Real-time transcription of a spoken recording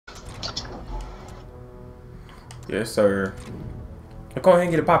Yes, sir. Go ahead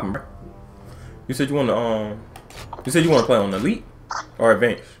and get it popping, bro. You said you want to play on Elite or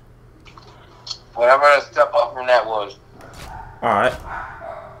Advanced? Whatever the step up from that was. All right.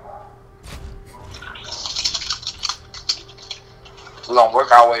 We're gonna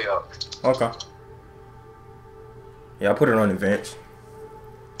work our way up. Okay. Yeah, I put it on Advanced.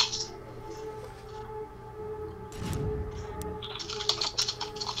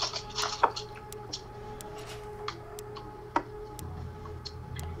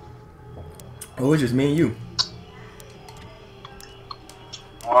 Oh, it's just me and you.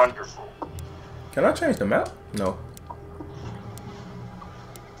 Wonderful. Can I change the map? No.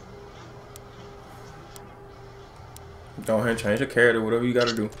 Go ahead and change the character, whatever you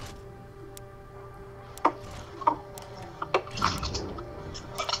gotta do.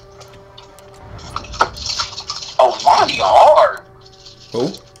 Oh, Lonnie hard. Who?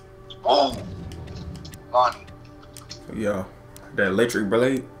 Oh, Lonnie. Yeah. That electric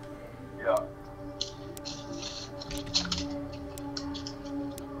blade. Yeah.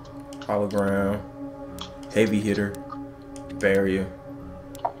 Hologram. Heavy hitter. Barrier.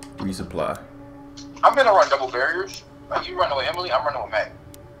 Resupply. I'm gonna run double barriers. Like you running with Emily, I'm running with Mac.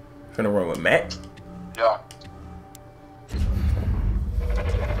 Finna run with Matt. Yeah.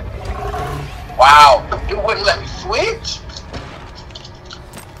 Wow, it wouldn't let me switch.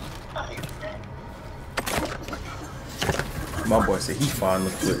 My boy said he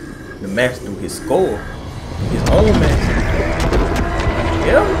finally put the match through his score. His own match.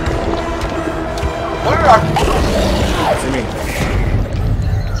 Yeah? What did What do you mean?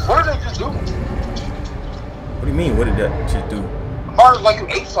 What did they just do? What do you mean? What did that shit do? Hard like you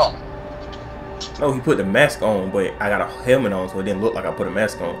ate something. No, he put the mask on, but I got a helmet on, so it didn't look like I put a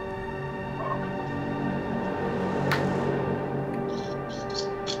mask on.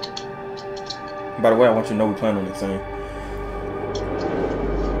 By the way, I want you to know we're playing on this thing.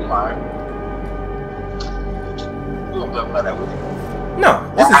 Alright. We're gonna play that with you.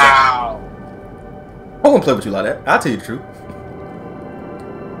 No, this is. Wow. I won't play with you like that. I'll tell you the truth.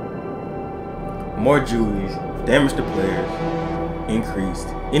 More jewelries, damage to players, increased.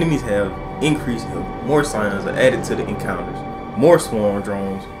 Enemies have increased health. More scions are added to the encounters. More swarm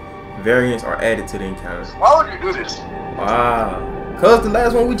drones. Variants are added to the encounters. Why would you do this? Wow. Cause the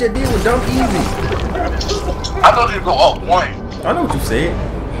last one we just did was dumb easy. I thought you'd go up one. I know what you said.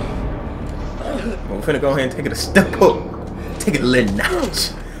 But we're finna go ahead and take it a step up. Take it a little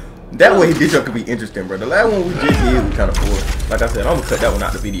notch. That way this show could be interesting, bro. The last one we just did was kind of poor. Like I said, I'm gonna cut that one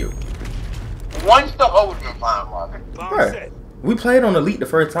out of the video. One step up would have been fine, Robin. Right. We played on Elite the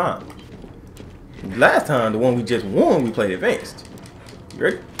first time. Last time, the one we just won, we played Advanced. You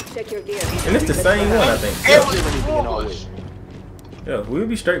ready? Check your gear. And it's the same one, I think. It was foolish. Yeah, we'll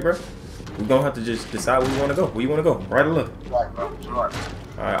be straight, bro. We're gonna have to just decide where you wanna go. Where you wanna go? Right or left? Right, bro. Right.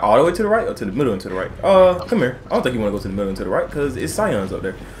 Alright, all the way to the right or to the middle and to the right? Come here. I don't think you wanna go to the middle and to the right because it's Scions up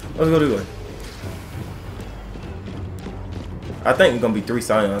there. Let's go this way. I think it's gonna be 3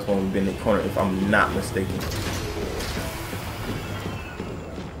 Scions when we've been in the corner, if I'm not mistaken.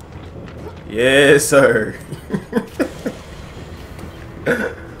 Yes, sir.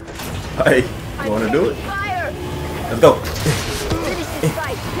 Hey, you wanna do it? Fire! Let's go. Finish this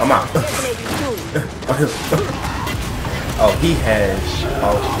fight. I'm out. Detonate soon. Oh, he has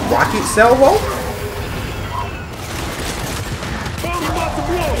a rocket salvo?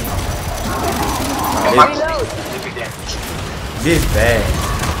 Reload. This bad.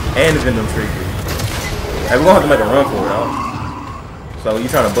 And the Venom trigger. Hey, we're gonna have to make a run for it, huh? So you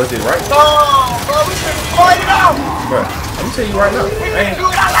trying to bust it right? No, bro, we should fight it out. Bro, I'm gonna tell you right now. We I can ain't- do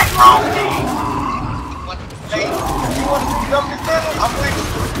it out like Rocky. Hey, you want to do something together? I'm with you.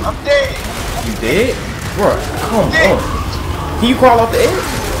 I'm dead. You dead? Bro, come Dead. on. Can you crawl off the edge?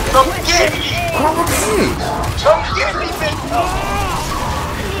 Come get me. Crawl off the Come get me, bitch.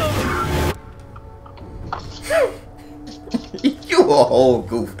 edge. You a whole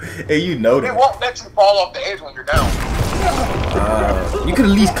goof. And you know They that. won't let you fall off the edge when you're down. You could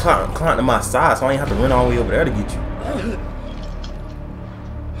at least climb to my side so I ain't have to run all the way over there to get you.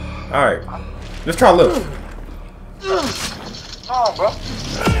 Alright. Let's try left. No, bro.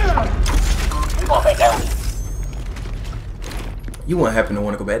 We gonna make that way. You wouldn't happen to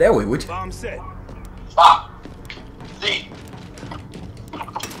want to go back that way, would you? Bomb set. Stop. See.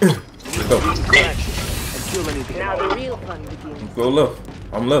 Let's go. Kill anything. Now the real fun begins. Go left.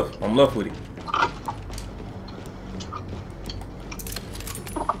 I'm left. I'm left with it.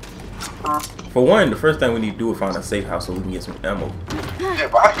 For one, the first thing we need to do is find a safe house so we can get some ammo. Yeah,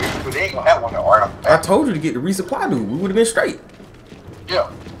 but I hear you, but they ain't gonna have one that right off the I bat. told you to get the resupply dude. We would have been straight. Yeah.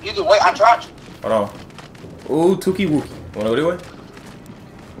 Either way, I tried you. Hold on. Ooh, Tuki Wookie. Wanna go this way?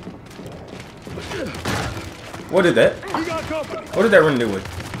 What is that? What did that run this way?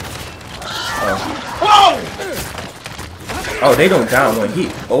 Oh, they don't down one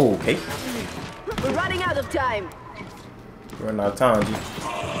hit. Oh, okay. We're running out of time. We're running out of time, G.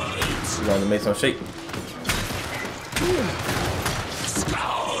 We're gonna make some shape.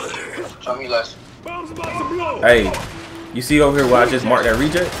 Show me less. Hey, you see over here where I just marked that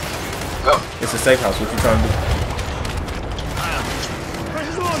reject? Go. It's a safe house. What you trying to do?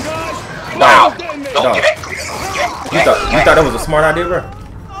 Wow. Dog. Don't get it. You thought that was a smart idea, bro?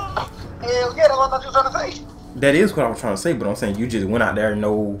 Hell yeah, that's what I was trying to say. That is what I was trying to say, but I'm saying you just went out there,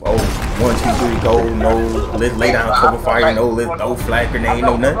 no, 1, 2, 3, go, no, let's lay down cover fire, no, let's no flag grenade,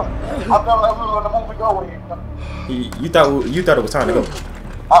 no nothing. I thought that was the movie go with. You thought it was time to go.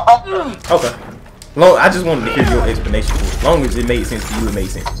 Uh-huh. Okay. I just wanted to hear your explanation. As long as it made sense to you, it made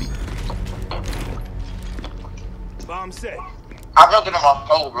sense to me. Bomb set. I built it in my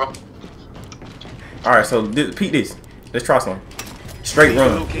phone, bro. All right, so repeat this. Let's try some. Straight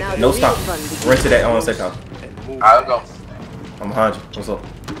run, no stop. Run to that safe house. Alright, let's go. I'm behind you. What's up?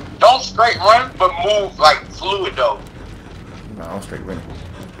 Don't straight run, but move like fluid though. Nah, I'm straight running.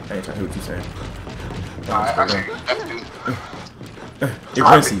 I ain't trying to hear what you saying. Alright, I see. That's good. It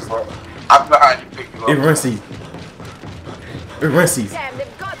run season. I'm behind you, pick you up. It run season. It run season. Damn,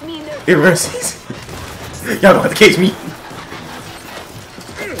 they've got me in their... It run season. Y'all don't have to catch me.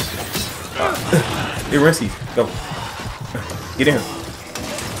 It run season. Go. Get in here.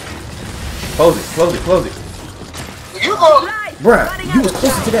 Close it. Close it. Close it. You go. Bruh, you was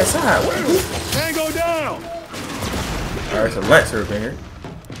closer to that side. What? Tango down. Alright, so Lancer up in here.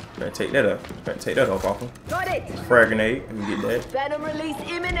 Gonna take that up. Gonna take that off him. Got it. Frag grenade. Let me get that. Venom release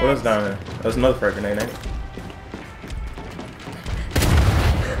imminent. What else down there? There's another frag grenade, ain't it?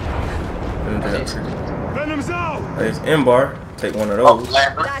 Venom's out. There's M-bar. Take one of Oh, those.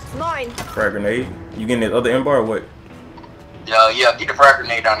 Lambert. That's mine. Frag grenade. You getting that other M-bar or what? Yeah, get the frag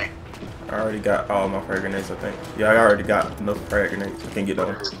grenade down there. I already got all my frag grenades, I think. Yeah, I already got enough frag grenades. I can't get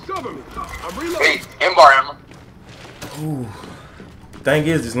those. Cover me. I'm reloading. Hey, M-bar ammo. Ooh. Thing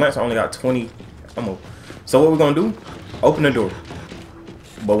is, this Lancer only got 20 ammo. So what we're gonna do? Open the door.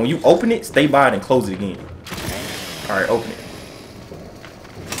 But when you open it, stay by it and close it again. Alright, open it.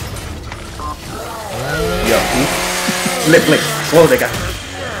 Yeah. Flick. Close that guy.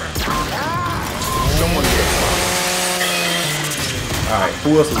 Alright, who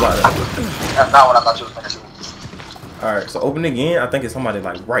else is out there? That's not what I thought you was gonna do. Alright, so open it again. I think it's somebody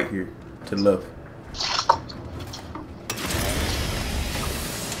like right here to the left.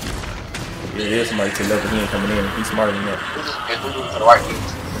 Yeah, there's somebody to the left, but he ain't coming in. He's smarter than that. It's moving to the right.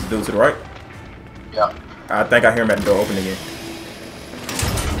 Let's do it to the right. Yeah. I think I hear him at the door open again.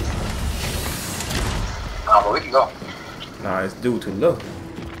 But we can go. Nah, it's dude to the left.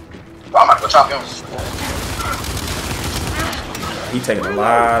 I'm about to go chop him. He taking a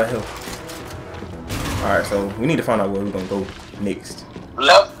lot of help. Alright, so we need to find out where we're gonna go next.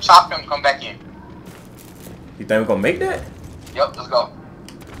 Left, chop him, come back in. You think we're gonna make that? Yep, let's go.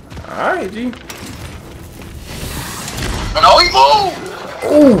 Alright, G. No, he moved!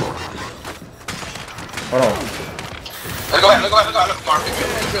 Ooh! Hold on. Let's go back, let's go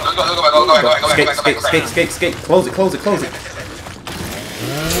back. Escape. Close it.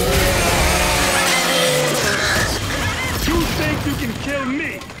 You think you can kill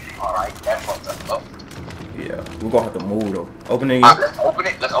me? Alright, that fucked up. Yeah, we're gonna have to move though. Open it again. Let's open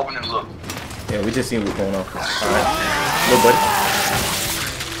it and look. Yeah, we just seen what's going on. Alright. Little buddy.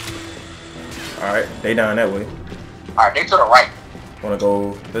 Alright, they down that way. Alright, they to the right. Wanna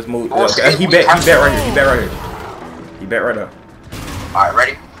go, let's move. Oh, shit, He we back have right here. He back right there. Alright,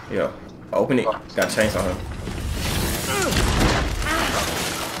 ready? Yeah. Open it. Got chains on him.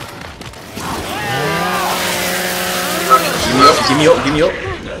 Give me up.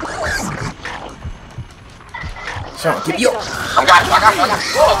 Sean, give me up. I got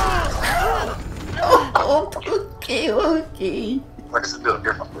you. Okay. But this is a little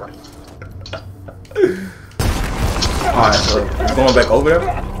different, bro. Alright, so you going back over there?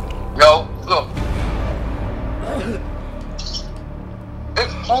 Yo, look.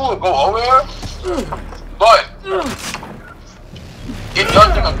 It's cool to go over there, but it does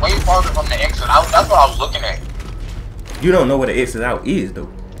take us way farther from the exit out. That's what I was looking at. You don't know what the exit out is, though.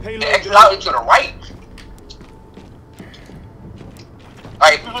 The exit out is to the right.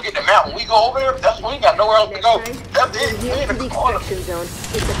 Alright, if you look at the map, when we go over there, that's when we got nowhere else to go. That's it. We Here's in to the the corner. extraction zone.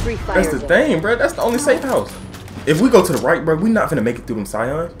 It's a free fire That's the zone. thing, bro. That's the only safe house. If we go to the right, bro, we not finna make it through them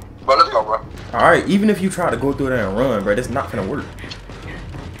scions. But let's go, bro. Alright, even if you try to go through there and run, bro, that's not finna work.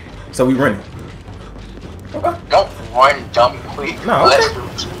 So we running. run dumb quick. No, Let's okay. do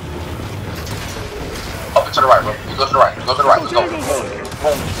it. Up and to the right, bro. You go to the right. You go to the right. Let's go.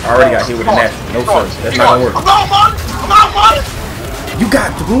 Boom. I already got hit with a natural. No sir, that's not gonna work. I'm not one. I'm not one. You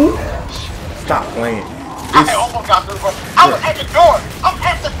got through? Stop playing. I almost got through, bro. I was at the door. I'm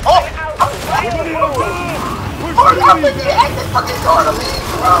at the door. I'm at the door. I'm at the fucking door to leave,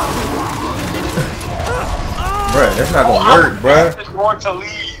 bro. Bruh, that's not gonna work, bruh. I'm going to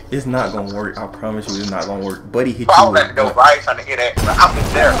leave. It's not gonna work. I promise you, it's not gonna work. Buddy hit Bro, I you was at the door, with. bro. I ain't trying to hear that. Bro. I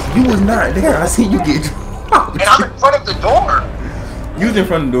was there. You was not there. I seen you get dropped. And I'm in front of the door. You was in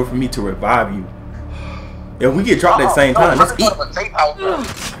front of the door for me to revive you. If we get dropped at the same time, let's eat. A safe house, bro.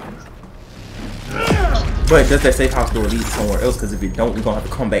 But does that safe house door lead somewhere else? Because if it don't, we're gonna have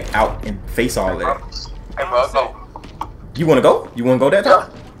to come back out and face all that. Hey, bro, let's go. You wanna go? You wanna go that time?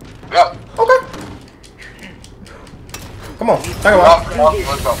 Yeah. Okay. Come on. Talk about it.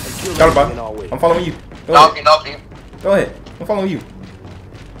 Let's go. Talk about it. I'm following you. Go ahead. Knocky. Go ahead. I'm following you.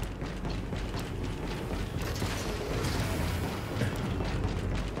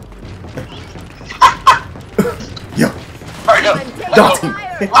 Yo. Hurry up. Dot team.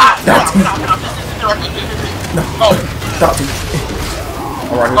 Dot team. No. Dot team.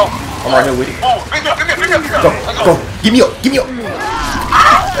 I'm right here. I'm right here with you. Oh, pick me up. Go. Go. Give me up. Give me up.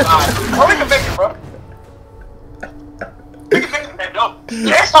 Oh, we can make it, bro. We can make it, no.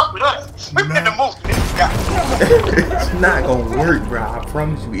 Let's talk with us. We can move. It's not gonna work, bro. I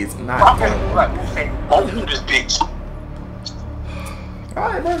promise you, it's not gonna work. Both of this bitch.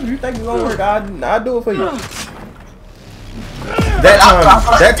 Alright, bro. You think it's gonna work? I'll do it for you.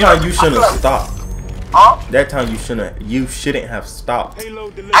 That time you shouldn't have stopped. Huh? That time you shouldn't have stopped.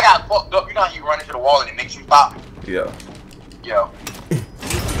 Payload delivered. I got fucked up. You know how you run into the wall and it makes you stop? Yeah. Yo.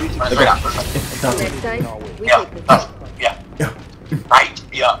 Okay. Next time, we Yeah. take the Yeah. Yeah. Right.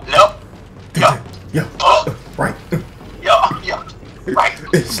 Yeah. Left. Yeah. Yeah. Right. Yeah. Right.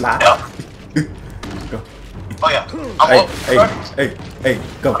 Slide. Yeah. Go. Oh yeah. I'm Hey, up. hey,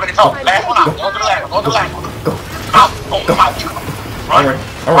 go. I'm in the top. Last one out. Go to the last one. Go to the last one. Go. Out. Oh my God.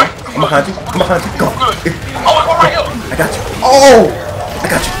 Alright. I'm behind you. Go. Good. Oh, I'm right here. I got you. Oh! I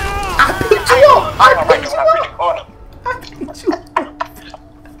got you. I picked you up. I'm right here. I'm in the corner. I picked you up.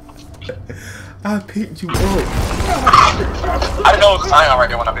 I picked you up. I didn't know it was a sign out right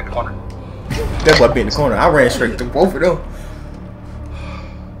there when I'm in the corner. That's what be in the corner. I ran straight through both of them.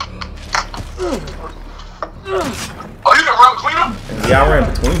 Oh, you can run between them? Yeah, I ran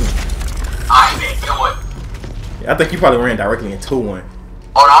between them. I didn't know what. I think you probably ran directly into one.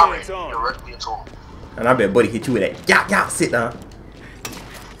 Oh, no, I ran directly into him. And I bet Buddy hit you with that. Yeah, sit down.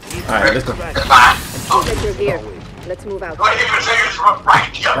 Alright, let's go. That's fine. Sector here. Let's move out. Go ahead, give me a second. Right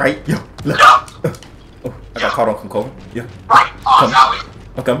here. Right, yo, look. Yeah. Oh, I got caught on some cover. Yeah. Right. Oh, Come. now we.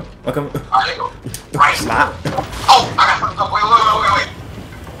 I'm coming. Alright, let's go. Right. Slide. Oh, I got something.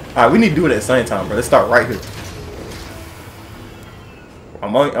 Wait. Alright, we need to do it at the same time, bro. Let's start right here.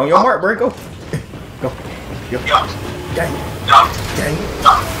 I'm on your mark, bro. Go. Go. Yo. Yeah. Gang. Yeah. Gang.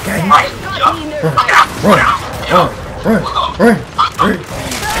 Yeah. Gang. Right. Yeah. Run. Run.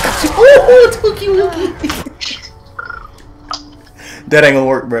 I got you. Oh, took you. That ain't gonna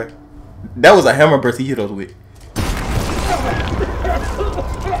work, bro. That was a hammer burst he hit us with.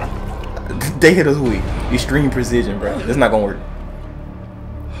 They hit us with extreme precision, bro. It's not gonna work.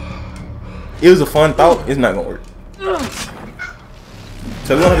 It was a fun thought. It's not gonna work.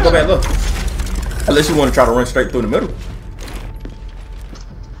 So we don't have to go back look. Unless you want to try to run straight through the middle.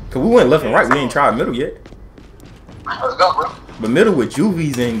 Cause we went left and right. We ain't tried middle yet. Let's go, bro. But middle with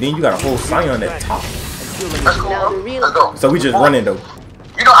Juvies and then you got a whole Scion at the top. Let's go, Now the bro. real- Let's go. So we just running though.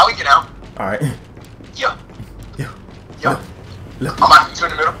 You know how we get out. Alright. Yeah. Yeah. Yeah. Look. I'm out to the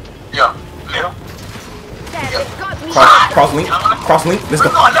middle. Yeah. Middle. Damn, it got me. Cross link. Cross link. Let's go.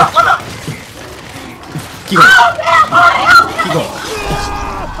 Go up. Keep going. Keep going.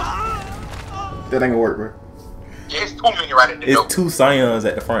 That ain't gonna work, bro. Yeah, it's too many right in the It's two Scions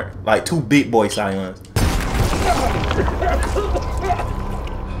at the front. Like two big boy Scions.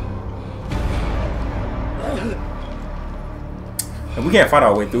 And we can't fight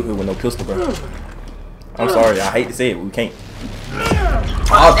our way through here with no pistol, bro. I'm sorry, I hate to say it, but we can't.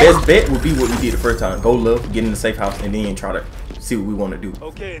 Our best bet would be what we did the first time. Go left, get in the safe house, and then try to see what we want to do.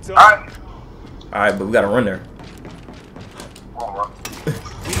 Okay, it's on. Alright. Alright, but we gotta run there. Come on, bro.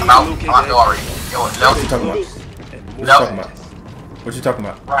 I'm out. I'm out there already. Yo, What you left. talking about? This. What you talking about? What you talking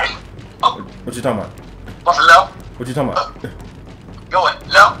about? Right. Oh, What you talking about? what's the left? What you talking about? Going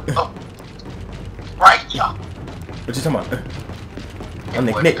left. Oh. Right. Yeah. What you talking about?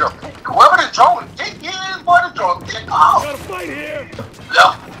 Nick. Whoever the drone, take his boy the drone. Take off. Got a fight here.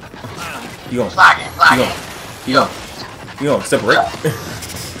 Left. You going? Slide in. You going? You gonna separate?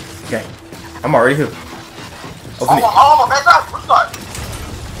 Okay. I'm already here. Open it. Oh, back up. What's that?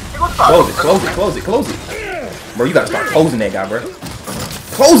 Close it. Bro, you gotta start closing that guy, bro.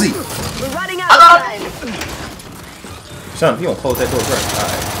 Close it! We're running out of time. Sean, you gonna close that door, bro.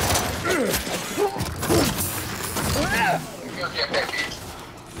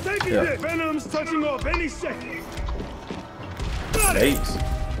 Take it, Yeah. Venom's touching off any second. Alright. Snakes.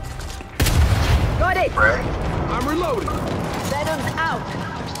 Got it. I'm reloading. Venom's out.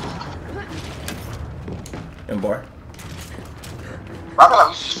 And boy. I feel like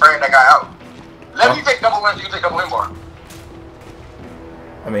we should spraying that guy out. Let me take double wins, you take double win more.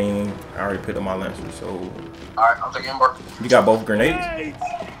 I mean, I already picked up my lancer, so Alright, I'm taking more. you got both grenades. Hey,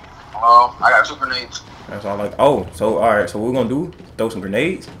 I got 2 grenades. That's all like. Oh, so alright. So what we're gonna do? Throw some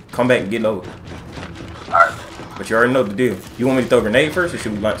grenades. Come back and get low. Alright. But you already know the deal. You want me to throw a grenade first, or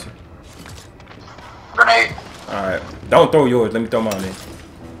should we lancer? Grenade. Alright. Don't throw yours. Let me throw mine in.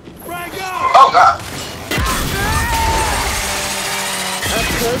 frag out. Oh god. Up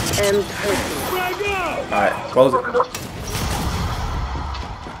close and personal. Frag out. Alright. Close it.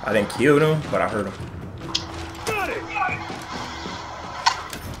 I didn't kill them, but I hurt them. Got it.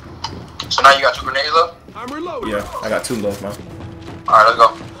 So now you got 2 grenades up? I'm reloading. Yeah, I got 2 left, man. Alright, let's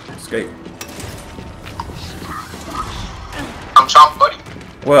go. Escape. I'm chomped, buddy.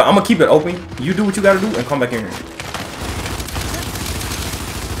 Well, I'm gonna keep it open. You do what you gotta do and come back in here.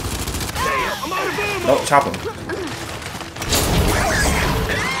 I'm out of ammo. No, chop him.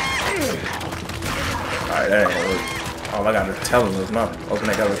 Alright, that ain't gonna work. All I gotta tell him is not open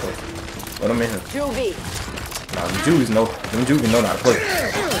that door close. Let him in here. Juvie. Nah, them Jews know how to play.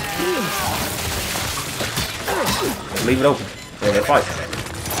 Just leave it open. Yeah, they fight.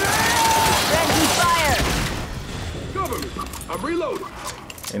 Friendly fire. Cover me. I'm reloading.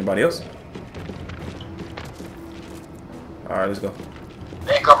 Anybody else? Alright, let's go.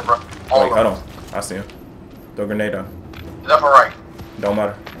 They ain't covered, bro. All Wait, of hold them. on. I see him. Throw a grenade on. Left or right? Don't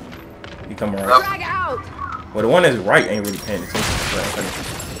matter. He coming around. Left. Frag out. Well, the one that's right ain't really paying attention. So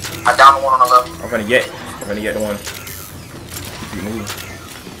I down the one on the left. I'm gonna get the one. Keep moving.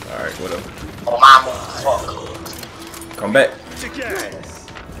 Alright, whatever. Oh, my move. Fuck. Come back. Kick your ass.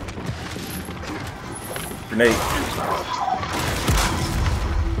 Grenade.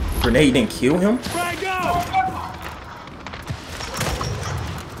 Grenade didn't kill him? Frag out.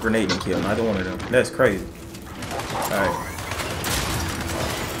 Grenade didn't kill neither one of them. That's crazy. Alright.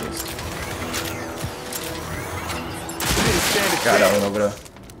 Got that one over there.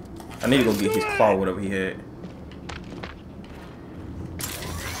 I need to go get his claw, whatever he had.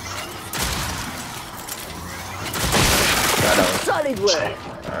 Got that one. Solid work.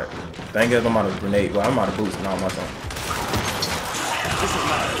 Alright. Thank God I'm out of grenade. Well, I'm out of boots and all my stuff.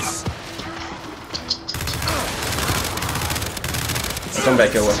 Come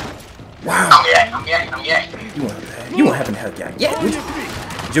back your way. Wow. I'm yay. You won't happen to have that. Yeah.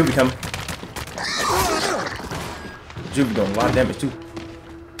 Juvie coming. Juvie doing a lot of damage too.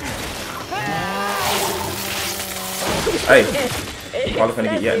 Hey. Probably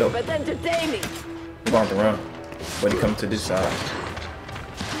finna get though. But entertaining. We're going to run. But he come to this side.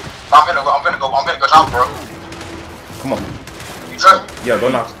 I'm gonna go down, bro. Come on. You trust me? Yeah, go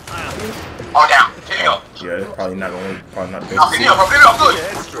knock. On down. Hit me up. Yeah, it's probably not gonna work. Probably not Hit me gonna up, bro. Hit me up,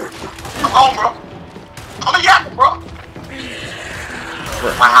 good. I'm home, bro. I'm a yak, bro.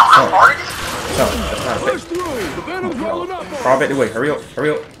 Wow, I'm hard. That's not a Push fix. through. The Venom's rolling up. Crawl back the way. Hurry up.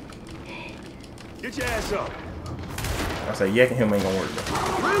 Hurry up. Get your ass up. I say yakking him ain't gonna work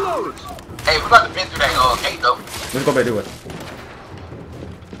though. Reloaded. Hey, we got to bend through that gate, though. Let's go back the way.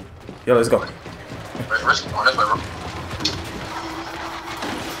 Yo, let's go. It's risky. On this way, bro.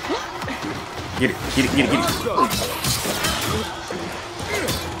 Get it.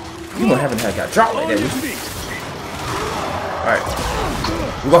 You won't happen to have got dropped like that, would you? Alright.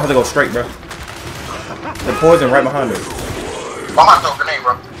 We're gonna have to go straight, bro. The poison right behind us. I'm about to throw a grenade,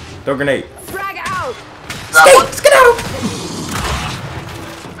 bro. Throw a grenade. Frag out. Skedaddle!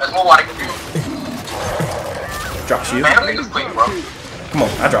 There's more water to do. Drop shield. Man, them niggas quick, bro. Come on,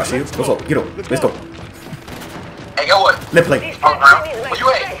 I drop shield. What's up? Get up. Let's go. Hey, go what? Let's play. Oh, bro. Where you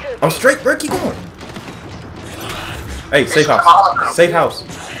at? I'm straight, bro. Keep going. Hey, safe house. Safe house.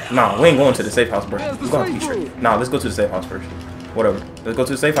 Nah, we ain't going to the safe house, bro. We're going to be straight. Nah, let's go to the safe house first. Whatever. Let's go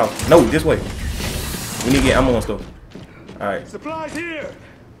to the safe house. No, this way. We need to get ammo and stuff. Alright. Supplies here.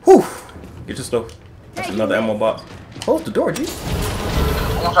 Whew. Get your stuff. That's another ammo box. Close the door, G.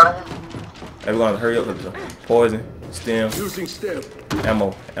 I'm trying to Hey, we're going to hurry up with the poison, stem, Using stem.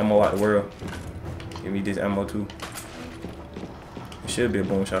 ammo out the world. Give me this ammo too. There should be a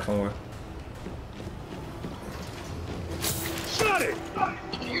boom shot somewhere.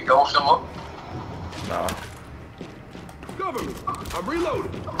 You don't some up? Nah. Cover me. I'm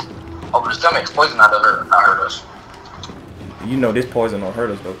reloading. Oh, but the stomach's poison not hurt us. You know this poison don't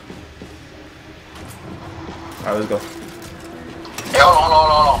hurt us though. Alright, let's go. Hey, hold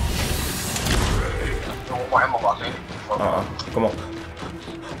on. Don't want him about that. Come on.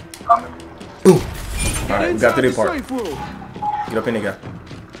 Coming. Boom. Alright, we got to this part. Safe room. Get up in there, guy.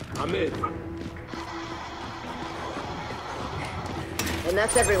 I'm in. And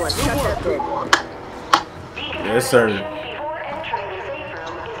that's everyone. Shut that door. Yes, sir.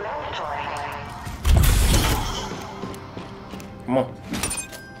 Come on.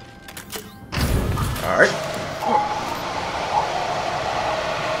 Alright.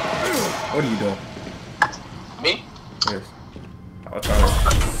 What are you doing? Me? Yes.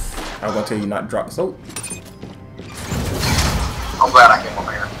 I was gonna tell you not to drop the soap. I'm glad I came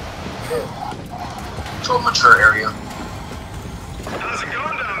over here. To a mature area. How's it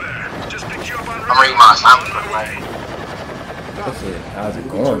going down there? Just picked you up on I'm reading my assignment for the night. I said, how's it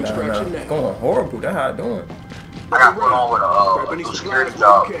going down there? It's going horrible. That's how it's doing. I got put on with a new security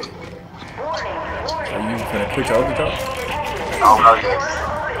job. Are you gonna quit your other job? I don't know yet.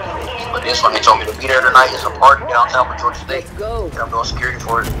 But this one, they told me to be there tonight. It's a party downtown for Georgia State. Let's go. I'm doing security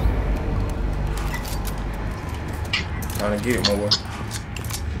for it. Trying to get it, my boy.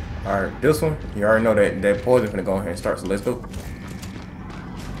 Alright, this one, you already know that poison finna go ahead and start, so let's go.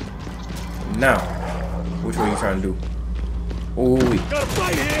 Now, which way you trying to do? Ooh, Got a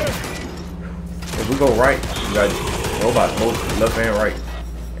fight here. if we go right, you got robots both left and right.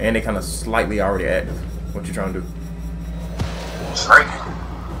 And they kind of slightly already active. What you trying to do? Straight.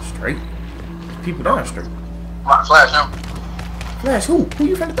 Straight? People down straight. Come on, flash him. Flash, who? Who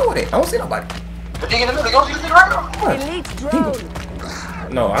you finna throw it at? I don't see nobody. The thing in the middle, you don't see the thing right now? What? Elite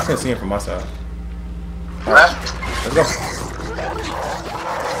drone. No, I couldn't see him from my side. Flash. Let's go.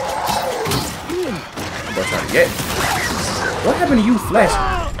 I'm gonna try to get. What happened to you, Flash?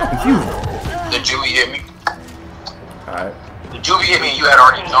 I'm confused. The juvie hit me. Alright. The juvie hit me and you had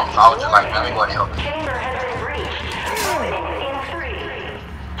already jumped, so I was just like, let me go ahead and help you.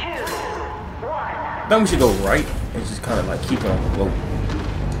 I think we should go right and just kind of like keep it on the float.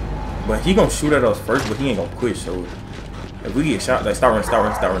 But he gonna shoot at us first, but he ain't gonna push. So if we get shot, like start running.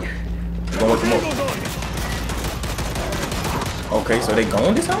 We're gonna wake him up. Okay, so they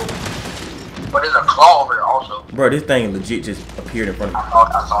going this time? But there's a claw over there also. Bro, this thing legit just appeared in front of me. I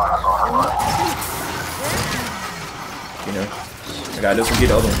saw it. You know, I gotta do some get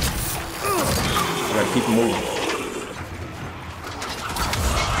the other one. I gotta keep him moving.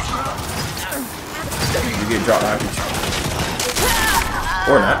 You get dropped out of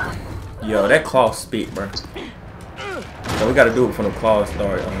you. Or not. Yo, that claw spit, bro. So we gotta do it before the claws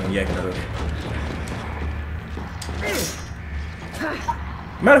start yakking at us.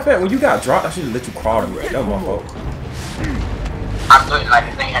 Matter of fact, when you got dropped, I should have let you crawl to me. That was my fault. I'm good, like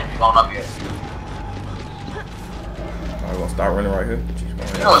the thing hadn't gone up yet. Alright, we're gonna start running right here.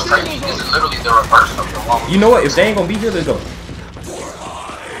 You know what's crazy? This is literally the reverse of the one. You know what? If they ain't gonna be here, let's go.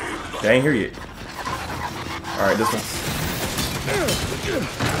 They ain't here yet. Alright, this one.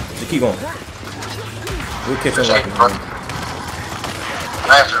 Just keep going. We'll catch them right here.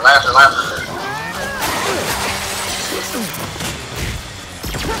 Lancer.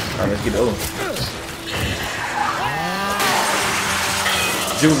 Alright, let's get the other one.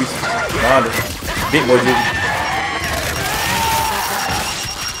 Juvie. Behind us. Big boy Juvie.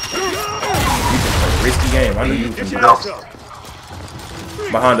 Risky game. I knew you Get was your gonna ass up.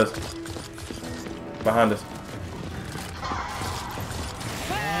 Behind us.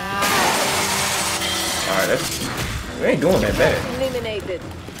 Alright, that's. We ain't doing that bad. Eliminated.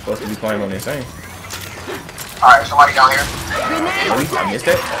 Supposed to be playing on this thing. Alright, somebody down here. Really? I missed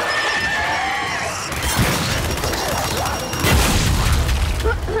that?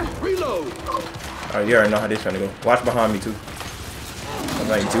 Reload. Alright, you already know how this trying to go. Watch behind me too. I'm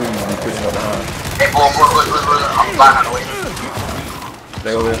like Judy be pushing up behind. Hey, boy, I'm flying out of the way.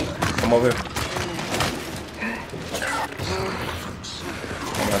 Stay over here. Come over here.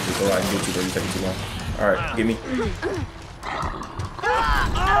 I'm gonna have to go out and get you, bro. You taking too long. Alright, get me.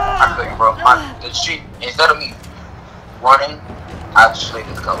 I couldn't, bro. The street, instead of me running, I just laid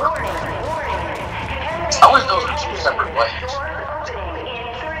in the cover. I wish those were two separate buttons.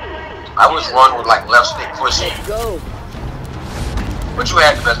 I wish one with like left stick pushing. Go. But you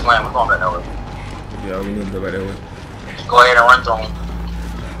had the best plan. We're going back that way. Yeah, we need to go back that way. Just go ahead and run through them.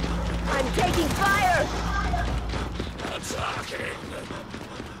 I'm taking fire.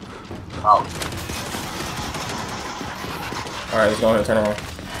 Oh. Alright, let's go ahead and turn around.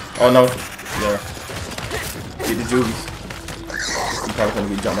 Oh no. Yeah. Get the juvies. probably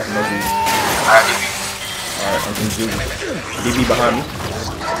gonna get jumped. I can know you. Alright, DB. Alright, I'm gonna shoot. DB behind me.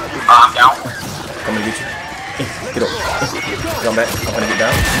 I'm down. Coming to get you. Get up. Jump back. I'm gonna get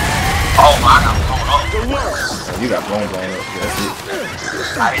down. Oh my, I got blown up. Oh, you got blown up. That's it.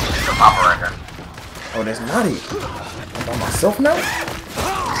 I didn't just pop right there. Oh, that's not it. I'm by myself now? Yeah,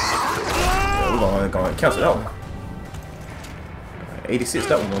 we're gonna cancel that one. 86,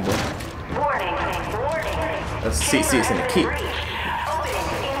 that one, boy. That's 6-6 in the kick.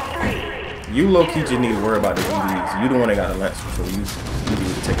 You low-key just need to worry about the DBs. You the one that got a lunch, so you need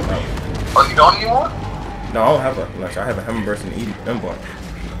to take them out. Oh, you don't anymore? No, I don't have a lunch. I have a hammer burst and eat them boy.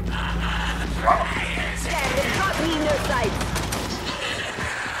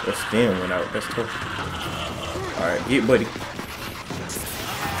 The stem went out. That's tough. Alright, get buddy.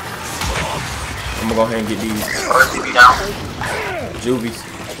 I'm gonna go ahead and get these First DB down. juvies.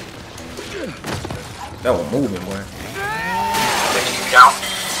 That one moving, boy. Second DB down.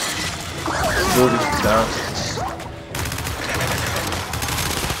 Juvies down.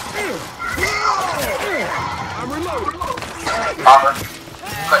 Popper.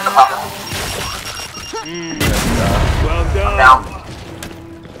 Cut the popper. Well done. Down.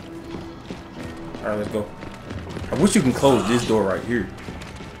 Alright, let's go. I wish you can close this door right here.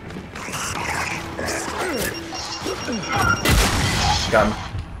 Got me.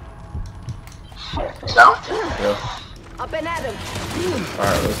 Down. Yeah. Up and at him.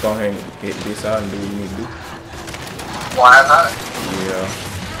 Alright, let's go ahead and hit this side and do what we need to do. One at a time. Yeah.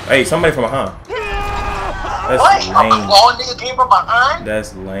 Hey, somebody from behind. That's What? A lame. claw nigga came from behind?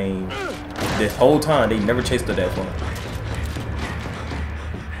 That's lame. This whole time, they never chased her that far.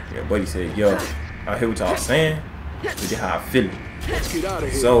 Yeah, buddy said, yo, I hear what y'all saying. This is how I feel it. Let's get out of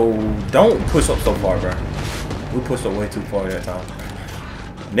here. So, don't push up so far, bro. We pushed up way too far that time.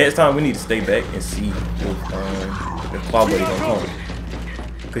 Next time, we need to stay back and see if Claw Buddy gonna come.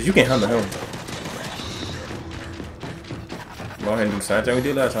 Because you can handle him. Go ahead and do the same thing we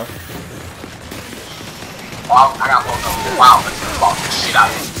did last time. Wow, I got blown up. Wow, let's block the shit out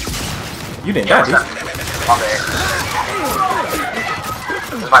of him. You didn't die, dude. My bad.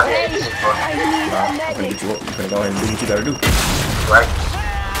 This is my bad. This is bro. I need Nah, a I'm gonna medic. get you up. You're gonna go ahead and do what you gotta do. Right?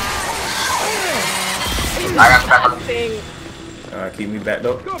 I got back on the Thing. Keep me backed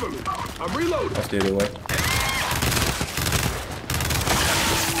up. Government. I'm reloading. I'll steer away.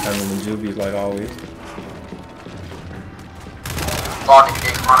 Handling the juvies like always. ball nigga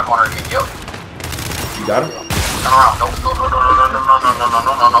didn't run up on her again. Yep. You got him? Turn around. No, no, no, no, no, no, no, no, no,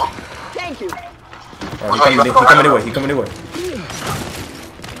 no, no, no. Thank you. Alright, he coming this way. He coming this way.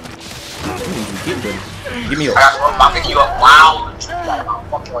 Get buddy. Give me I up. got you up. I'm picking you up. Wow.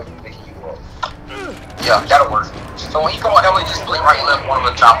 Fuck you, I'm picking you up. Yeah, that'll work. So when he come on, that way just split right and left, one of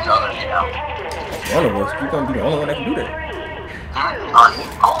them chop the other. Get out. One of us. You're gonna be the only one that can do that.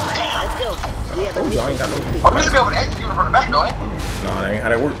 Oh, damn. Let's go. We have Oh, a y'all ain't got no. Oh, we should be able to execute it from the back, though, eh? Nah, that ain't how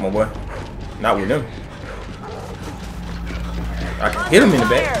that works, my boy. Not with them. I can hit him in the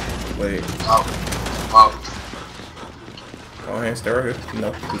back. Wait. Oh. Oh. Go ahead and stay right here. You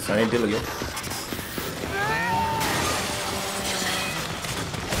know, the same deal again.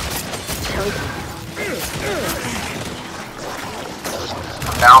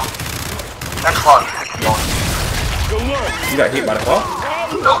 I'm down. Next one. You got hit by the claw?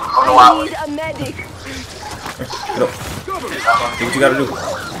 Nope, I'm no I out. need a medic. Get up. Do what you gotta do.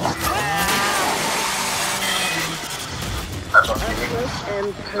 That's what you need. Close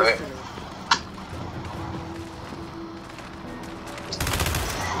and personal.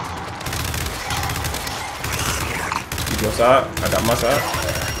 Keep your side. I got my side.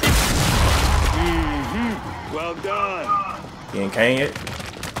 Well done. You ain't came yet?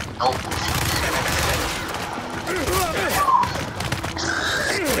 Nope.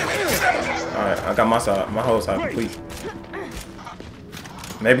 Alright, I got my side. My whole side complete.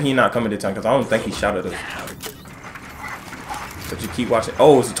 Maybe he not coming this time because I don't think he shot at us. But you keep watching.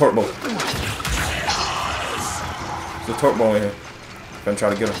 Oh, it's a torque bow. It's a torque bow in here. Gonna try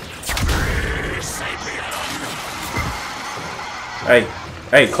to get him. Hey,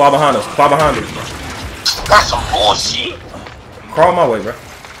 hey, claw behind us. Claw behind us. That's some bullshit. Crawl my way, bro.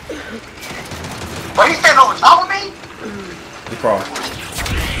 But he's standing over top of me? Just crawl.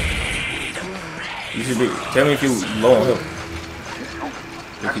 You should be. Tell me if you low on health.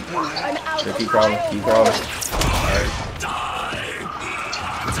 Just keep crawling. Keep crawling. Alright.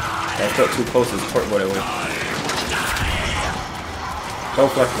 Don't step too close to the torque bow that way. Go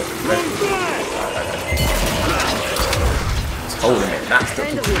flexible. It's holding it. Not step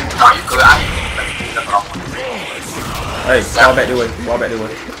too close. No, you good. Hey, fall back that way. Fall back that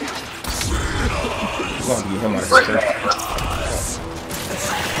way. I'm gonna get him out of here first.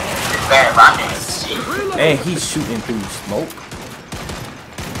 bad, but I can't see. And he's shooting through smoke.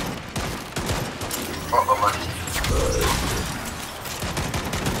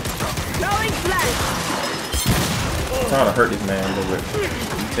 Throwing flash. I'm trying to hurt this man a little bit.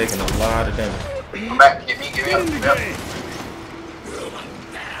 He's taking a lot of damage. Come back, give me up. Yep.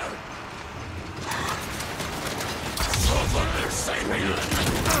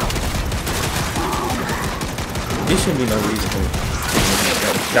 This shouldn't be no reason for me.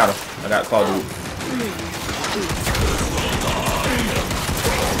 Got him. I got Claw dude.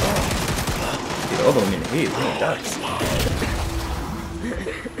 Get the other one in the head. He ain't got it.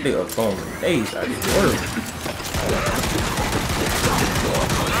 They are throwing grenades out of this world.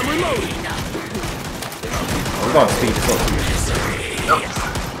 I'm reloading. We're gonna speed this up here.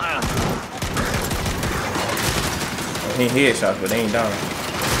 He headshots, but they ain't down.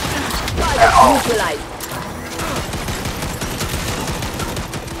 Neutralized.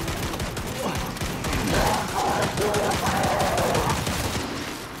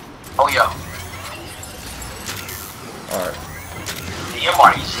 Oh yeah. Alright. The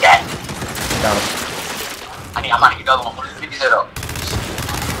MRE scat. Down. I'm gonna get the other one. Pick that up.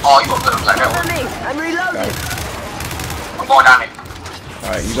 Oh, you gonna put him like that Cover one. me. I'm Got reloading. it. I'm going down there.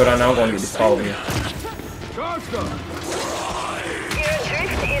 Alright, you go down now. I'm gonna get this Claw over here. Charge them.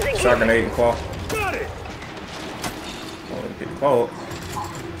 Shot grenade and Claw. Got it. Oh, let me get the Claw up.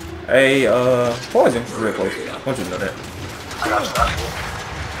 Hey, Poison. Real close. I want you to know that. I got you.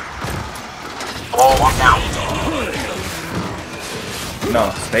 Oh, I'm down. No,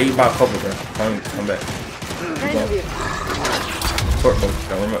 stay by cover, bro. Come back. Kind of you. Short boat.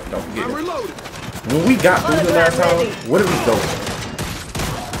 Don't forget I'm it. reloading. When we got through the last time, where did we go? Do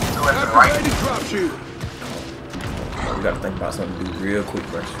it to the right. Ready, drop shoot. We gotta think about something to do real quick,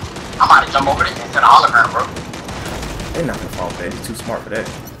 bro. I'm about to jump over this into the hologram, bro. They're not gonna fall for that. He's too smart for that.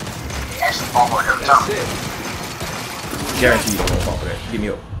 They actually fall for it every That's time. it. Guarantee you don't wanna fall for that. Give me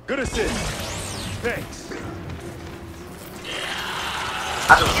up. Good assist. Thanks.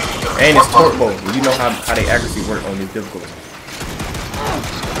 I just use it. And it's torque bow. You know how they accuracy work on these difficulties.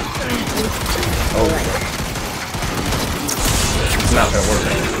 Oh. It's not gonna work,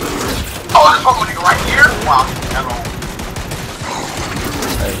 man. Oh, there's one nigga right here? Wow.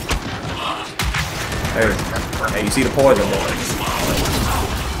 Hey. Hey, you see the poison, bro?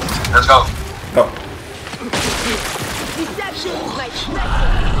 Let's go. Go. Deception is my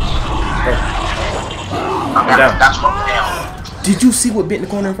Go. I'm down. That's what I'm down. Did you see what bit in the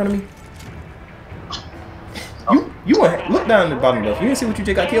corner in front of me? You went, look down at the bottom left. You didn't see what you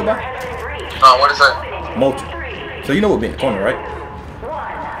just got killed by? What is that? Mulcher. So you know what bit in the corner, right?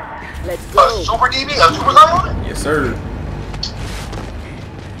 Let's A go. super DB? A super Zion? Yes, sir.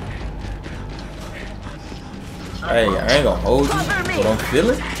 Hey, I ain't gonna hold you. What I'm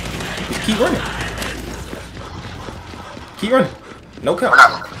feeling? Just keep running. Keep running. No count. We're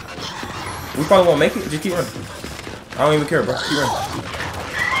not looking. We probably won't make it. Just keep running. I don't even care, bro. Keep running.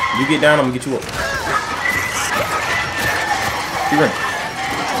 You get down, I'm gonna get you up. Keep running.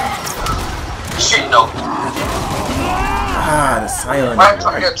 Shit, no. Ah, the silent. Right,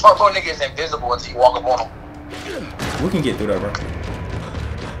 the turbo nigga is invisible until you walk up on him. We can get through that, bro.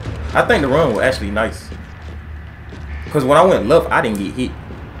 I think the run was actually nice. Because when I went left, I didn't get hit.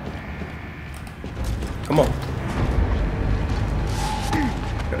 Come on.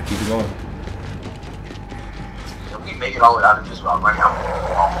 Gotta keep it going. If we make it all the way out of this route right now.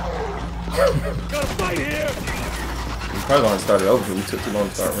 Gotta fight here. We probably gonna start it over because we took too long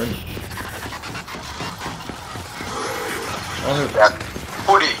to start running. On here. That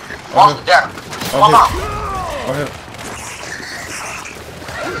booty. Monster down. Come On on. here.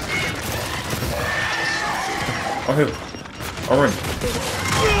 On here. I'm running.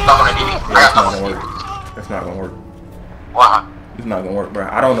 Not gonna DB. I That's got not gonna nothing. work. That's not gonna work. Why? It's not gonna work, bro.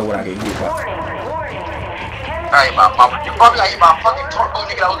 I don't know what I get hit by. Hey, my papa. You probably got hit by a fucking turbo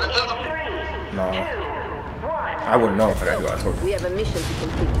nigga that was invisible. No. I wouldn't know if I got hit by a torque. We have a mission to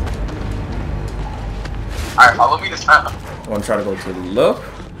complete. Alright, follow me this time. I wanna try to go to the left.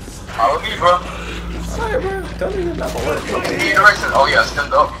 Follow me, bro. Alright, bro. Tell me it's not gonna work. In the direction. Oh, yeah,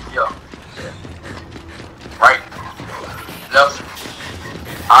 stand up. Yeah. Right. Left.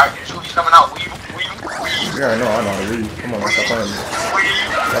 Alright, Julie's coming out. Weave. You already know I know how to read. Come on, stop playing me.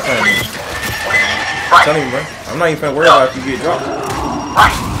 Stop playing me. I'm Right. telling you, bro. I'm not even finna worry about if you get dropped.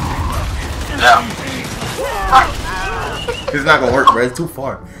 Right. Yeah. Right. It's not gonna work, bro. It's too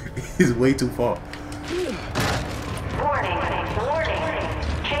far. It's way too far.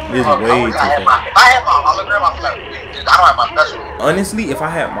 It's way too If I far. had my hologram, I don't have my special. Honestly, if I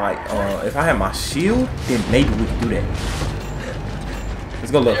had my shield, then maybe we could do that.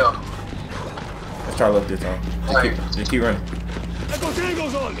 Let's go look. Yeah. Let's try left this time. Just keep running. Echo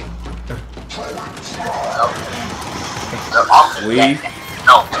Tango's on me. Weave.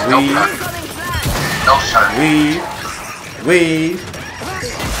 No. Weave. No, sir. Weave.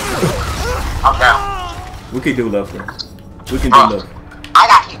 I'm down. We can do left, bro. We can do left. I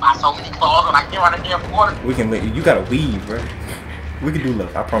gotta keep my so many claws and I can't run a damn corner. We can let you gotta weave, bro. We can do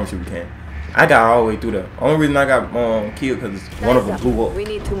left. I promise you we can. I got all the way through there. Only reason I got killed because one of them blew up. We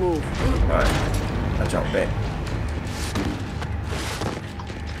need to move. Alright. I jumped back.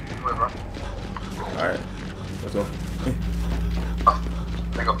 Alright. Let's go. There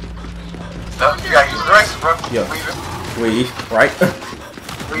you go. No, you gotta use the directions, bro. Yeah. Weave it. Weave. Right.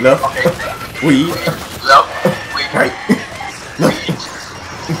 Weave. Left. Okay. Weave. Left. Weave. Right.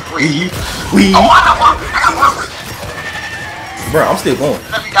 Left. Weave. Oh, Weave. I got one. Bro, I'm still going.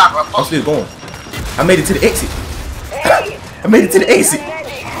 Let me die, bro. I'm still going. I made it to the exit. I made it to the exit.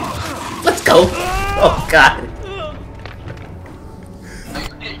 Let's go. Oh God.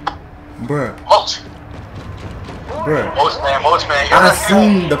 Bruh. Mulch. Bruh. Mulch, man. I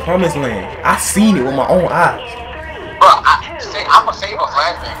seen the promised land. I seen it with my own eyes. Bro, I'm gonna save a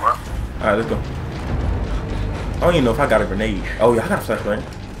flashbang, bro. Alright, let's go. I don't even know if I got a grenade. Oh yeah, I got a flashbang.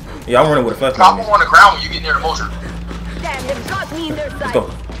 Yeah, I'm running with a flashbang. Drop them on the ground when you get near the motion. Damn, they've got me in their Let's sight.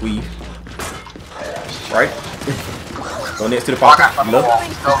 go. Weave. Right. Go next to the I pocket. got fucking Left. walls.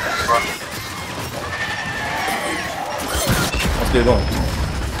 No, bro. I'm still going.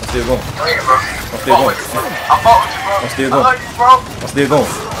 Wait, bro. I'm still going. I fought with you, bro. I'm still I going. love you, bro. I'm still going.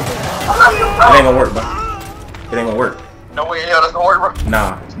 I love you, bro. It ain't gonna work, bro. It ain't gonna work. No way in hell that's gonna work, bro.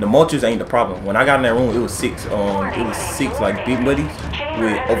 Nah, the mulches ain't the problem. When I got in that room, it was 6. It was 6 like big buddies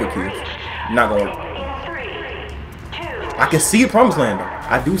with overkills. Not gonna work. I can see the promised land though.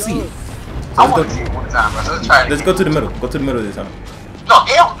 I do see it. So I want to see it one time, bro. So let's try it. let's go to the middle. Go to the middle this time. No,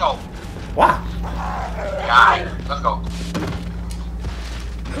 hell no. Why? Alright, let's go.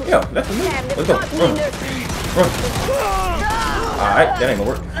 Yeah, that's the middle. Damn, Let's they've go. got me in Run. their Run. Alright, that ain't gonna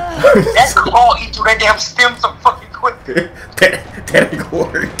work. That claw eat through that damn stem so fucking quick. that ain't gonna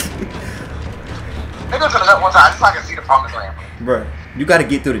work. They go to the left one time just so I can see the promised land. Bruh, you gotta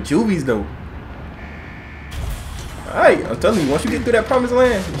get through the juvies though. Alright, I'm telling you, once you get through that promised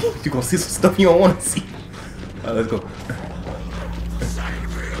land, you gonna see some stuff you don't wanna see. Alright, let's go.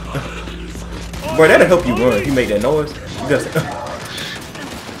 Bro, that'll help you run if you make that noise. You gotta say,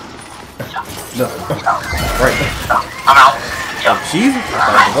 no. Right. I'm out. Oh, Jesus. I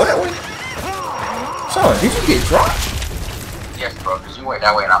thought I could go that way. Sean, did you get dropped? Yes, bro, because you went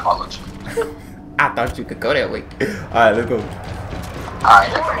that way and I followed you. I thought you could go that way. Alright, let's go.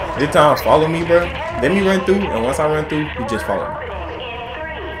 Alright, This time, follow me, bro. Let me run through, and once I run through, you just follow me.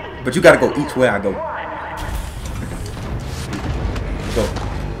 But you gotta go each way I go. Go.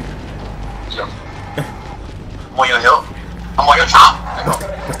 yo. I'm on your hill. I'm on your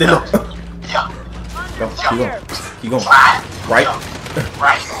top. Stay low. Yeah. Go. Keep going. Keep going. Right. Right.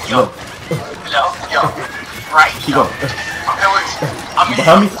 Right. Yo. Low. Yo. Right. Keep yo. going. I'm here with you. I'm here.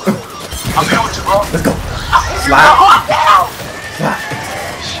 Behind me. I'm here with you, bro. Let's go. I'm Slide. down. Slide.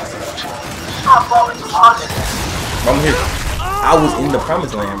 I'm falling too hard. I'm here. I was in the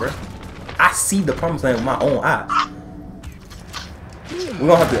promised land, bro. I see the promised land with my own eyes. We're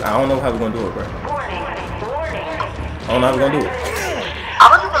gonna have to. I don't know how we're gonna do it, bro. I don't know how we're gonna do it. I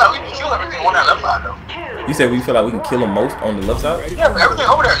really feel like we can kill everything on that left side, though. You said we feel like we can kill them most on the left side? Yeah, but everything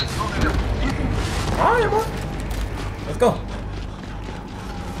over there is Alright, bro. Let's go.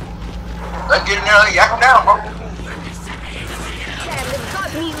 let's get in there and yak them down, bro. Damn, they've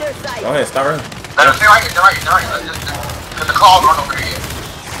got me in their sight. Go ahead, start running. Let them stay right here, Cause the claws aren't over here yet.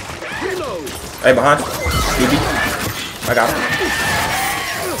 Reload. Hey, behind you. BB. I got him.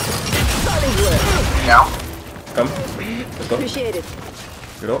 Solid work. Now, Come. Let's go. Appreciate it.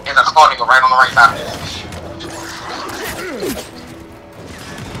 Get up. there's a claw nigga right on the right side.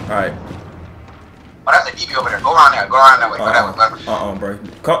 Alright. Oh, that's a DB over there. Go around there. Go around that way. Go that way. Go that way. Bro.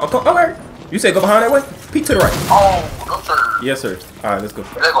 Come, okay. You said go behind that way? Peek to the right. Oh, no sir. Yes, sir. Alright, let's go.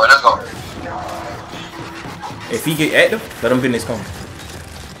 Let's go. Let's go. If he get active, let him bend his corner.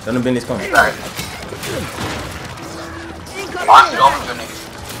 Let him bend his corner. Alright. Watch it over to niggas.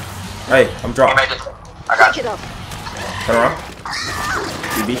 Hey, I'm Hey, dropped. man, just, I got Take you. it up. Turn around.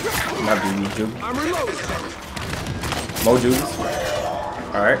 BB. Not BB. Juby. I'm reloading. Mo Jubies.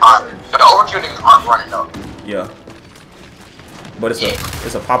 Alright. The overkill niggas aren't running though. Yeah. But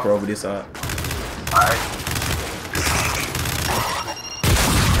it's a popper over this side. Alright.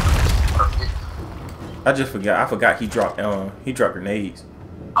 Perfect. I just forgot. I forgot he dropped grenades.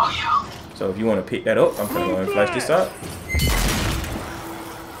 Oh yeah. So if you want to pick that up, I'm gonna go and flash this up.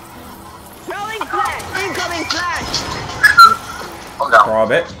 Throwing flash. Incoming flash! I'm down. Crawl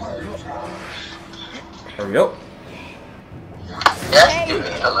back. Hurry up. Yes, Hey, give me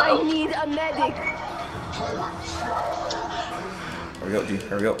a I little. need a medic. Hurry up, G.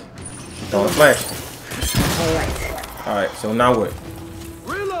 Hurry up. Throwing a flash. Alright, so now what?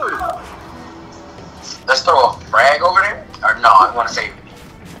 Reload. Let's throw a frag over there. Or no, I want to save it.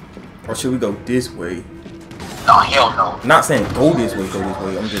 Or should we go this way? No, hell no. Not saying go this way, go this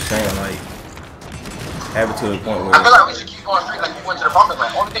way. I'm just saying, like, have it to the point I feel where... like we should keep going straight like we went to the promised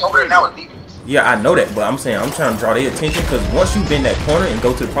land. Only thing over there now is DBs. Yeah, I know that, but I'm saying, I'm trying to draw their attention, because once you bend that corner and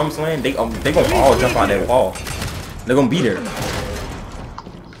go to the promised land, they gonna all jump out that wall. They're gonna be there.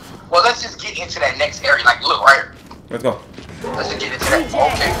 Well, let's just get into that next area. Like, look, right here. Let's go. Let's just get into that.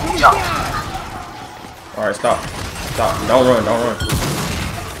 Okay, jump. Alright, stop. Stop. Don't run, don't run.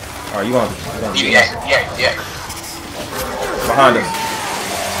 Alright, you want to Yeah. behind us.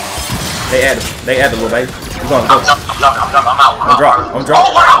 They add the little baby. You going to go. I'm out. I'm dropped.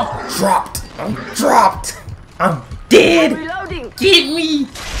 Oh, wow. I'm dropped. I'm dead. Reloading. Get me.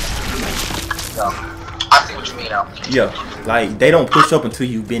 I see what you mean now. Yeah, like they don't push up until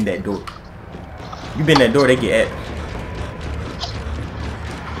you bend that door. You bend that door, they get at.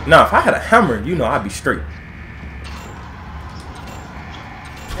 Now, if I had a hammer, you know I'd be straight.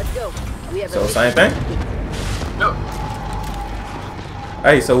 Let's go. We have So a same thing. No.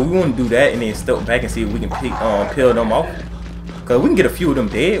 Hey, so we want to do that and then step back and see if we can peel them off. Cause we can get a few of them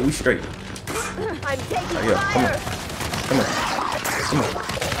dead. We straight. I'm taking Oh, yeah, come fire. on.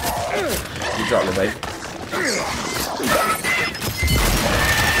 You drop it, baby.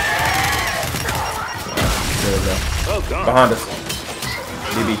 There we go. Well done. Behind us.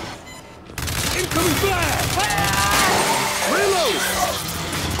 DB. Incoming flash. Reload.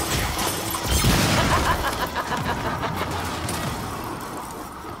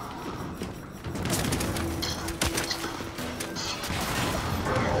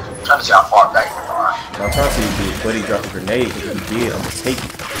 Trying to see how far back you are. I'm trying to see if Big Buddy drop a grenade. If he did, I'm gonna take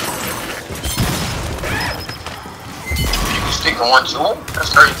it. You can stick in one tool?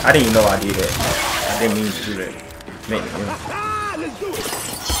 That's crazy. I didn't even know I did that. I didn't mean to do that. Man, Ah, let's do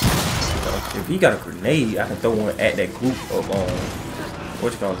it. if he got a grenade, I can throw one at that group of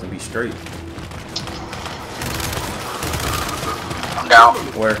what you call it, to be straight. I'm down.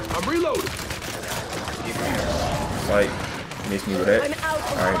 Where I'm reloading. like miss me with that. I'm out of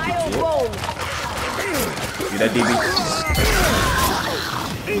Alright, bio good bombs. shit. Get that DB.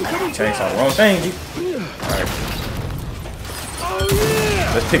 Chainsaw, wrong thing, G. Alright, Oh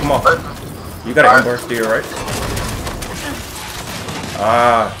yeah. let's pick him off. You got an indoor steer, right?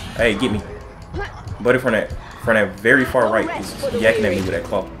 Hey, get me. Buddy from that very far right is yakking at me with that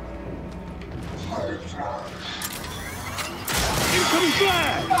claw. Incoming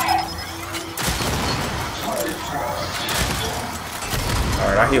flash.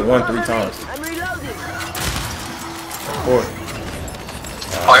 Alright, I hit one 3 times. I'm reloading. 4.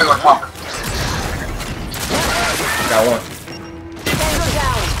 Oh, you're going to pop it. Got one. Tango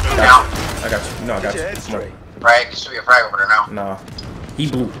down. Down. I got you. You know I got you. Come on. Frag. There should be a frag over there now. Nah. He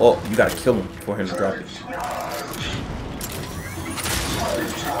blew up. You gotta kill him for him to drop it.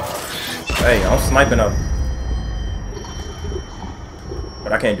 Hey, I'm sniping up.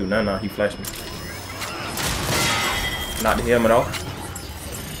 But I can't do nothing now. He flashed me. Knocked the helmet off.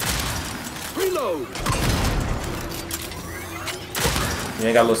 Reload. You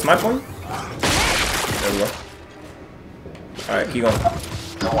ain't got a little snipe on you? There we go. Alright, keep going.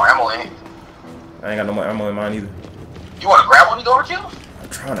 No more ammo in it. I ain't got no more ammo in mine either. You want to grab one of these overkills? I'm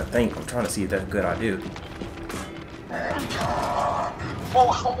trying to think. I'm trying to see if that's a good idea. Oh,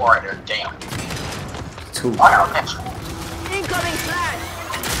 one more right there. Damn. 2. I got a match. Incoming flash.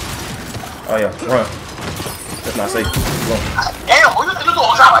 Oh yeah, run. That's not safe. Keep going. Damn, what you doing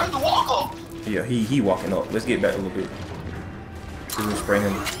on top? I need to walk up. Yeah, he walking up. Let's get back a little bit. See who's spraying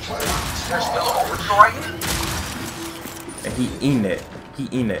him. There's still an overkill right here. And he eating that. He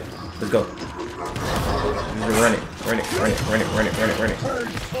eating that. Let's go. Just run it. Run it. Run it. Run it. Run it. Run it. Run it.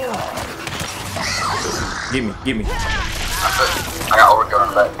 Get me. Get me. I got overkill in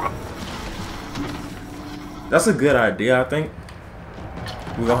the back. That's a good idea, I think.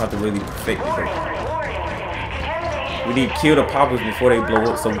 We're gonna have to really perfect it. We need to kill the poppers before they blow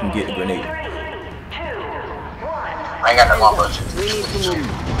up so we can get the grenade. I ain't got that long budget. We need to move.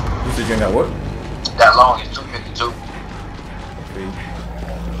 You said you ain't got what? That long is 252. Okay.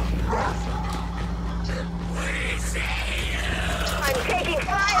 I'm taking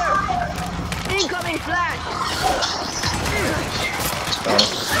fire. Incoming flash.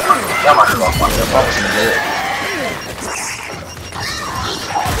 That might be about The poppers in the blow up.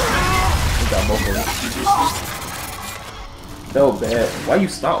 We got Got both of them. That was bad. Why you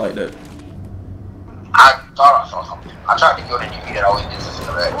stop like that? I thought I saw something. I tried to kill the DP that always gets us in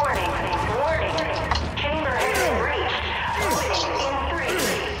the back. Chamber has been breached. In 3,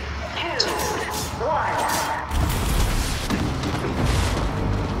 2, 1.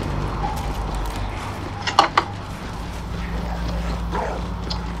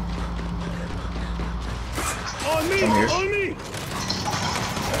 On me! I'm here. On me!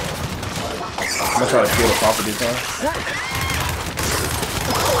 I'm gonna try to kill the popper this time.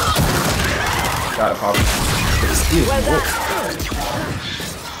 Got a popper. But it still works.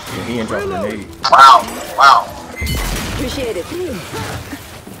 Yeah, he ain't dropping a grenade. Wow. Wow. Appreciate it. You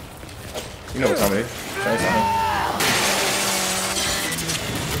know what time it is. Same time.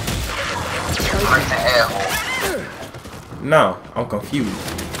 Right in the asshole. No, I'm confused.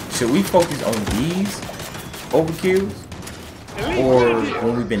 Should we focus on these overkills? Or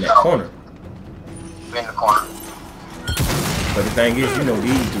when we've been in that corner? In the corner. But the thing is, you know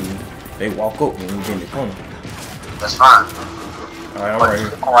these dudes, they walk up when we've been in the corner. That's fine. Alright, I'm But right here.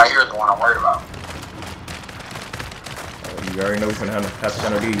 right here is the one I'm worried about. You already know we're gonna have to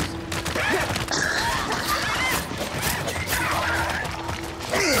handle these.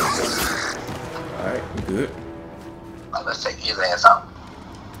 Alright, we good. Let's take his ass out.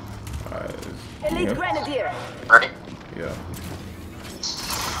 Alright. Elite Yeah. Grenadier. Ready? Yeah.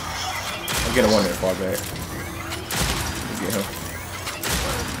 I'm getting one there far back. Get him.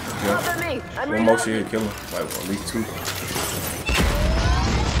 Yeah. Cover me. I'm One more reloading. shit, kill him. Like, at least 2.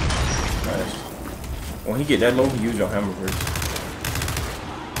 Nice. When he get that low, use your hammer first.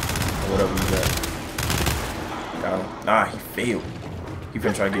 Or whatever you got. Got him. Nah, he failed. He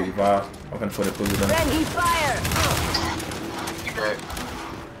finna try to get revived. I'm gonna put it through them. Friendly fire. You dead.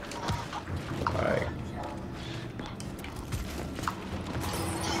 Alright.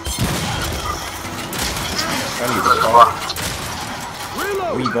 I need Good to lord.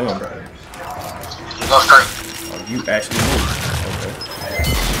 Where you going, bro? You go straight. Oh, you actually moved. Okay.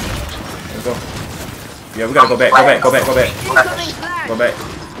 Let's go. Yeah, we gotta go back, go back, go back, go back. Incoming flash. Go back.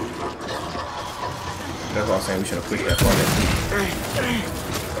 That's what I'm saying, we should have pushed that far.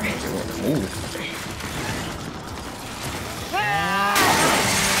 Move.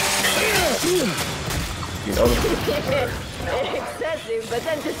 Get over. Excessive, but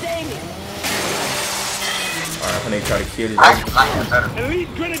entertaining. Alright, when they try to kill this. I like that better.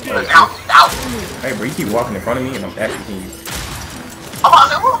 Elite Grenadier! Out. Hey, bro, you keep walking in front of me and I'm actually hitting you. I'm about to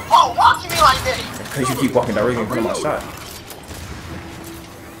say, who the fuck watching me like that? Because you keep walking directly in front of my shot.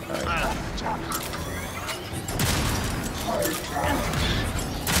 Alright.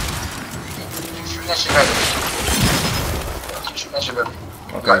 Shoot that shit better. Shoot that shit better.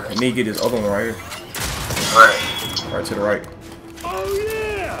 Okay, I need to get this other one right here. Right. Right to the right. Oh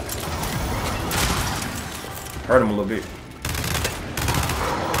yeah! Hurt him a little bit.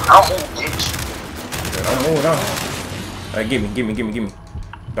 I don't move, bitch. I'm moving on. Alright, give me.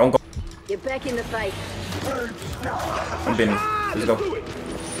 Don't go. Get back in the fight. I'm bending. Let's go. Go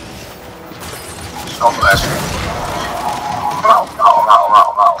for that shit. No. Now we're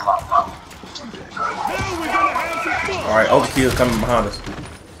gonna have some fun! Alright, overkill's coming behind us.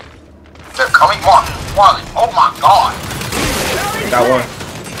 They're coming, Marley. Oh my god. Got one.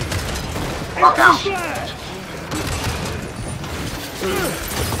 Knock down. Flash!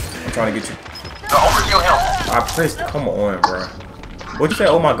 I'm trying to get you. No, overkill him. I pressed. Come on, bro. What'd you say?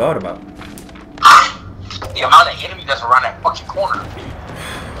 Oh my god, about? The amount of enemies that's around that fucking corner.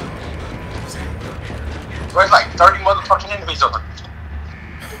 There's like 30 motherfucking enemies over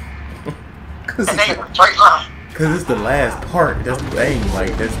there. Cause And they in a straight line. it's the last part. That's the thing.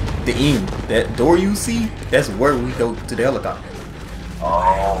 Like that's the end. That door you see. That's where we go to the helicopter.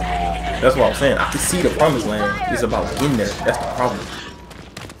 Oh. That's what I'm saying. I can see the promised land. It's about in there. That's the problem.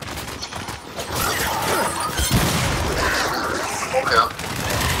 Okay.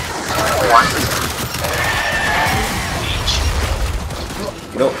 One.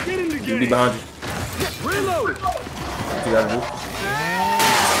 Get up. Get in the You game! be behind you. Reload! What you gotta do?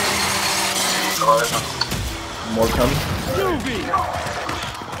 More coming. Groovy!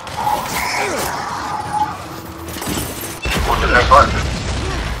 What's the next one?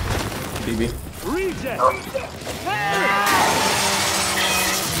 BB. Reject!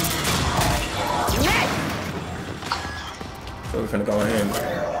 So we're finna go ahead and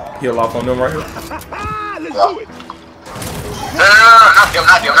heal off on them right here. Let's do it! No, not them,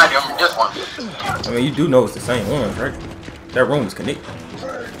 this one. I mean, you do know it's the same ones, right? That room is connected.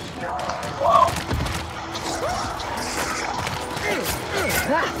 Wow.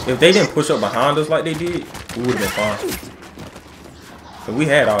 If they didn't push up behind us like they did, we would have been fine. So we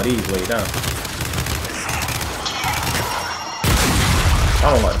had all these way down.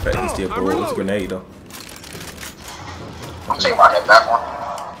 I don't like the fact he still broke. It's a grenade though. I'm taking my head back one.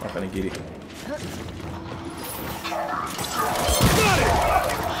 I'm finna get it.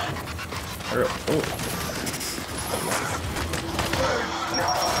 Hurry up. Oh.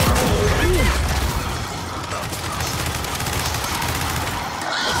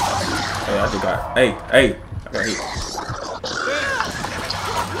 Hey, I just got. Hey, I got hit.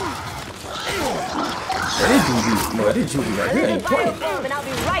 Bro, this Juvie right here ain't playing. And I'll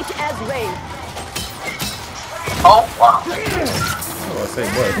be right as rain. Oh, wow. I was say,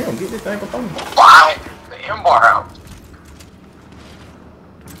 boy, if you don't get this thing up on me. Fine. The M-bar out.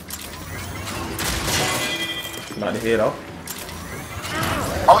 Knock the head off.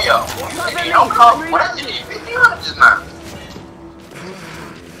 Oh, yeah. You don't come. What I did? 1500 just now.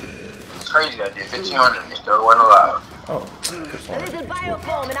 It's crazy that I did 1500 and still wasn't alive. Oh. A little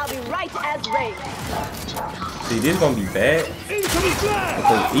biofoam and I'll be right as rain. See, this is gonna be bad. Incoming flash!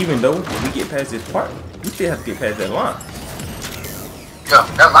 Because even though we get past this part, we still have to get past that line. Yeah,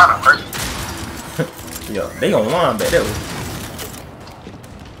 that line is crazy. Yeah, they on line back there.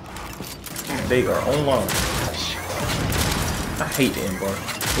 They are on line. I hate the M-bar.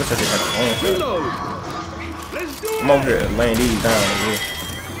 Wish I didn't have to own that. Reload! Let's do I'm over here laying these down here.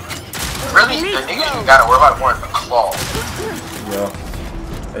 Really? The niggas you gotta worry about more than the claw. Yeah.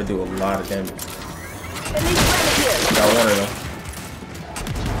 They do a lot of damage. Elite Grenadier. Got one of them.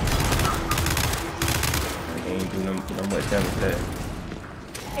 They ain't do no much damage to that.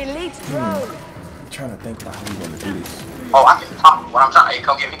 Elite drone. I'm trying to think about how we want to do this. Oh, I can pop. What I'm trying to, hey,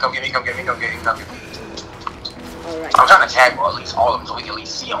 come get me. Alright. I'm trying to tag at least all of them so we can at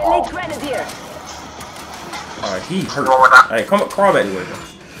least see them all. Elite Grenadier. Alright, he hurt. Hey, come up, crawl back the way.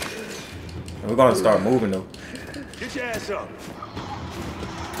 We're gonna start moving though. Get your ass up.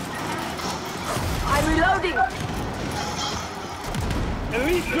 I'm reloading.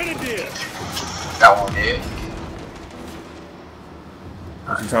 Elite Grenadier. That one did.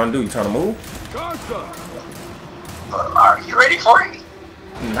 What you trying to do? You trying to move? Carter. Are you ready for it?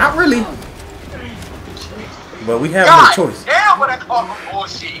 Not really. But we have God no choice. damn, what I call for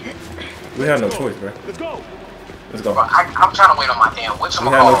bullshit. We have no choice, bro. Let's go. Let's go. Bro, I'm trying to wait on my damn witch. We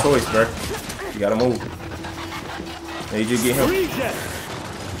have no choice, bro. You gotta move. Need you to get him. Reject.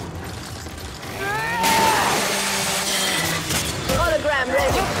 Hologram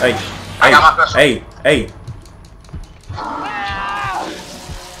ready. Hey, I got my pistol. hey.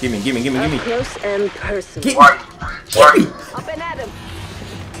 Give me. Close and personal. Get Why? me. Up and at him.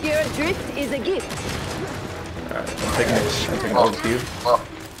 Your drift is a gift. Alright, I'm taking it over to you. Well,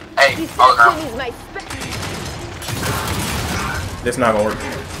 hey, This hologram. is my spec. That's not gonna work.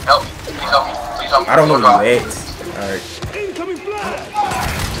 Help me. Please help me. Please help me. I don't know Please help where me. you at. Alright, Incoming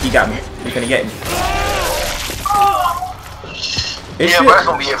flash. he got me. He finna get me. It, Yeah, but that's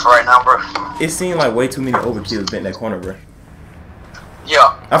gonna be it for right now, bro. it seemed like way too many overkills bent that corner, bro.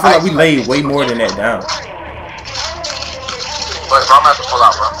 Yeah. I feel like we laid way more than that down. But so I'm gonna have to pull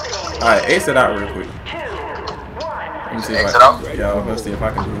out, bro. Alright, exit out real quick. Let me see if Exit I out? can. Yeah, I'm gonna see if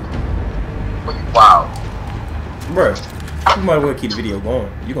I can do it. Wow. Bruh, you might as well keep the video going.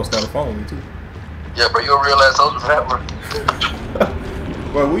 You gonna stay on the phone with me too. Yeah, bro, you a real ass soldier for that, bro.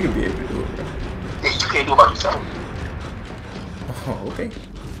 Well, we can be able to do it, bro. Yeah, you can't do it by yourself. Oh, okay.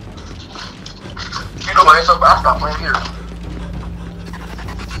 You know by yourself, but I'll stop playing here.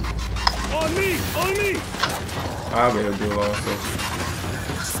 On me. I'll be able to do it all. So.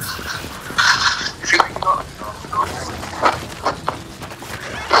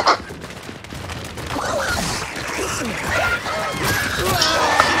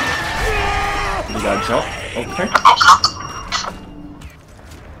 You gotta jump. Okay.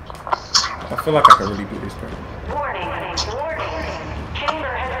 I feel like I can really do this, bro. Warning.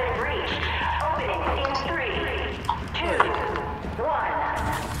 Chamber has been breached. Opening in 3, 2, 1.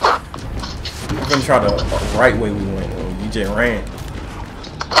 I'm gonna try the right way we went. You just ran.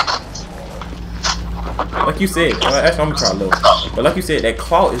 Like you said, actually I'm gonna try a little. But like you said, that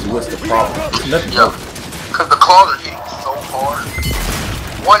claw is what's the problem. It's nothing Yeah. else. Because the claws are hitting so hard.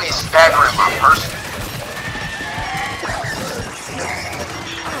 One is staggering my person.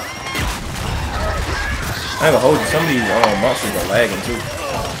 I ain't gonna hold you. Some of these monsters are lagging too.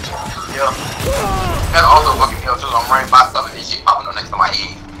 Yeah. That's also fucking hell too. I'm running by stuff and this shit popping up next to my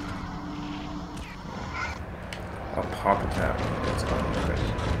head. A pop attack. That's okay.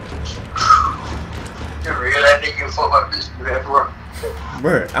 You real that nigga fuck up this that, bro.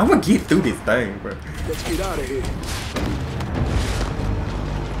 Bruh, I'm gonna get through this thing, bruh. Let's get out of here.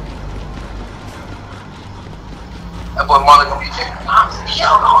 That boy Marley gonna be taking. I'm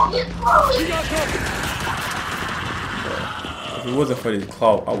still gonna get through We it. got company. If it wasn't for this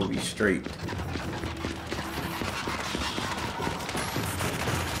claw, I would be straight.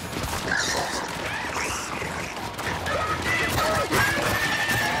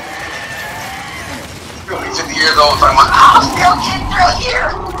 You're gonna be 50 years old talking about, I'm still getting through here.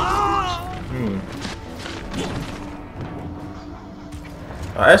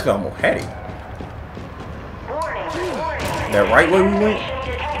 Actually, I almost had it. That right way we went,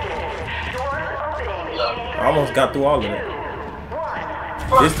 I almost got through all of it.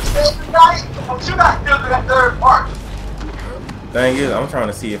 This You not still to that third part. thing is, I'm trying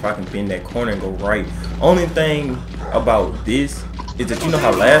to see if I can bend that corner and go right. Only thing about this is that you know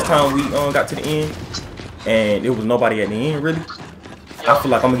how last time we got to the end and there was nobody at the end really. I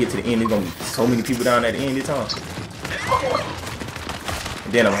feel like I'm gonna get to the end. There's gonna be so many people down at the end this time.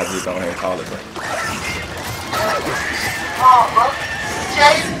 And then I'm gonna have to just go ahead and call it, bro. Oh, bro.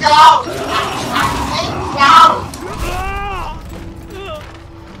 Chase down.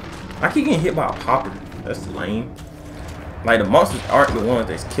 I keep getting hit by a popper. That's lame. Like the monsters aren't the ones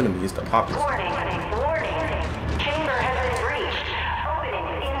that's killing me. It's the poppers.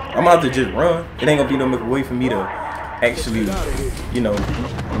 I'm about to just run. It ain't gonna be no way for me to actually, you know,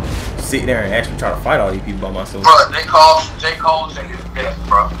 sit there and actually try to fight all these people by myself. Bro, they called J. Cole's in his death,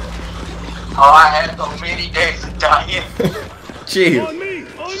 bro. Oh, I had so many days of dying. Chill. On me.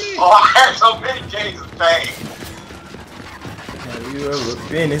 Oh, I had so many days of pain. Have you ever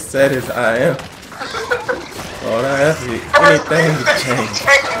been as sad as I am? All I ask is anything to change.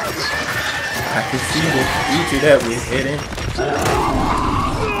 I can see the future that we're heading.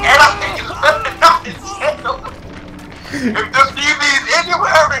 And I think it's better not to tell. If this TV is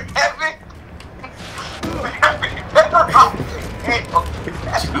anywhere in heaven, better not to tell.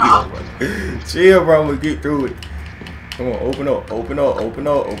 Chill, bro. I'm gonna get through it. Come on, open up, open up, open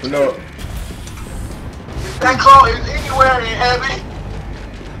up, open up. That claw is anywhere in heaven.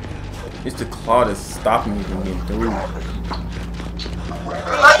 It's the claw that's stopping me from getting through.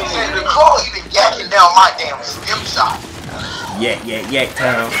 Like you said, the claw even yakking down my damn stem shot. Yak, yak, yak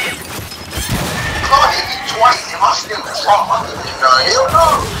time. Claw hit me twice and my stem is wrong. Hell no.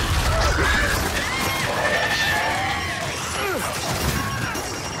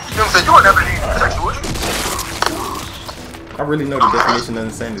 Stem said, you would never need protection, would you? I really know the definition of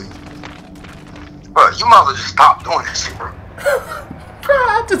insanity. Bro, you might as well just stop doing that shit, bro. Bro,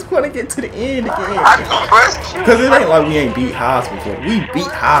 I just want to get to the end I again. know, bro. Because it ain't like we ain't beat Haas before. We beat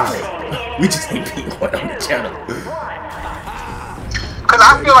Haas. We just ain't beat one on the channel. Because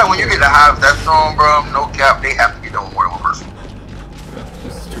I feel like when you get to Hive that strong, bro, no cap, they have to be doing more than one person.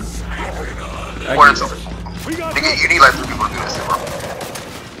 This is true. More I than get two. it. We got Nigga, you need like 2 people to do this shit, bro.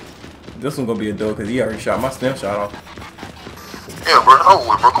 This one gonna be a dog because he already shot my stem shot off. Yeah, bro, it's over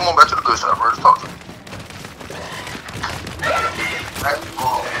with, bro. Come on back to the good side, bro. Just talk to me.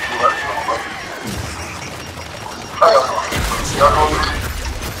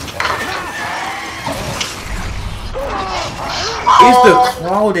 It's the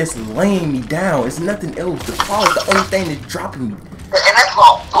claw that's laying me down. It's nothing else. The claw is the only thing that's dropping me. And that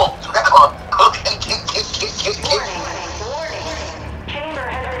claw, that claw, kick.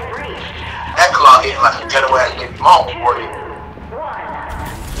 That claw hit like a ghetto ass nigga mom for you.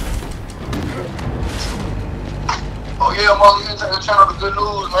 Oh yeah, mother, you take the channel to good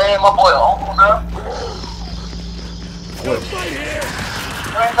news, man. My boy, uncle now. What? You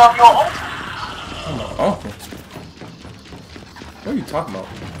ain't know your uncle? I'm my uncle. What are you talking about?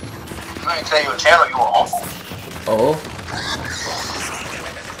 You ain't tell your channel you an uncle. Oh?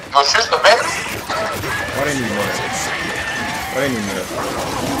 Your sister, man. Why didn't you know that? Why didn't you know that?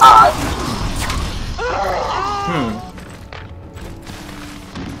 Alright.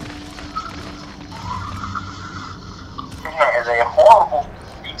 That is a horrible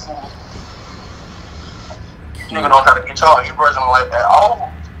beautiful. Nigga don't try to get y'all. You person like that.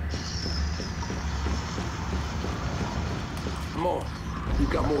 Oh. Come on. We've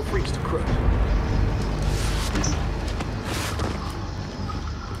got more freaks to crush.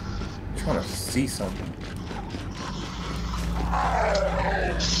 I'm trying to see something.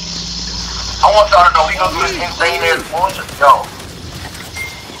 I want y'all to know we gonna do this insane ass bullshit, yo.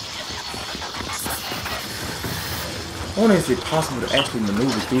 I wonder if it's possible to actually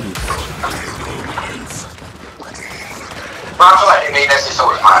maneuver through this. But I feel like they made that shit so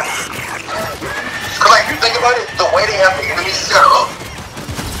smart. Cause like if you think about it, the way they have the enemy set up,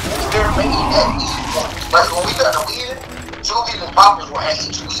 they're making that easy. Like when we got the weed, Julius and Poppers were at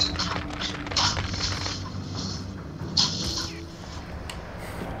each weed.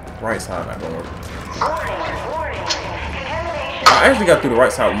 Right side not gonna work. Warning. I actually got through the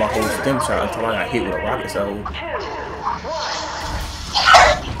right side with my whole stem shot until I got hit with a rocket salvo.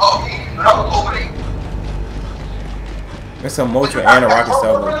 It's a Motra and a rocket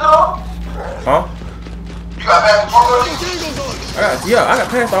salvo. Huh? You got past the I got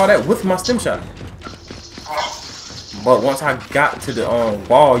past all that with my stem shot. But once I got to the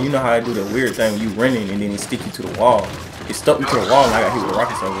wall, you know how I do the weird thing when you running and then it stick you to the wall. It stuck me to the wall and I got hit with a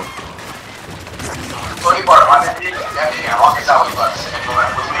rocket salvo.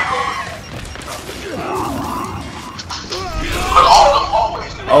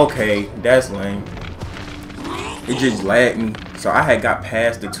 Okay, that's lame. It just lagged me. So I had got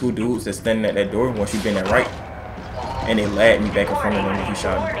past the two dudes that's standing at that door once you been that right. And they lagged me back in front of them and he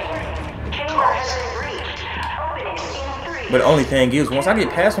shot me. But the only thing is, once I get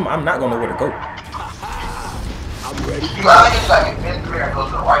past them, I'm not gonna know where to go. I'm ready. You gotta get in clear and go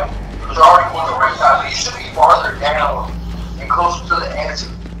to the right. Because you're already on the right side, so you should be farther down and closer to the answer.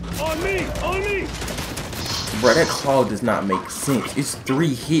 On me! On me! Bro, that claw does not make sense. It's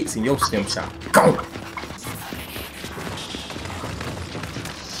 3 hits in your stem shot. Go!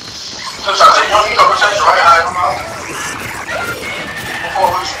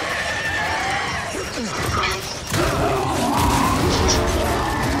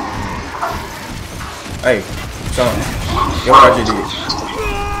 Hey, Sean, get what I just did.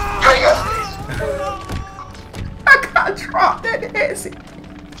 I got dropped that ass.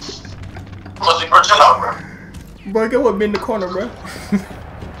 Bro, get what been in the corner, bro.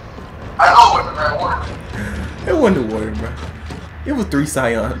 I know what the man wanted. It wasn't the water, bro. It was 3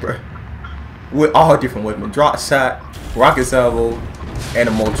 Scions, bro. With all different weapons. Drop shot, rocket salvo, and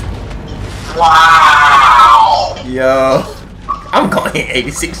a Motra. Wow! Yo. I'm going in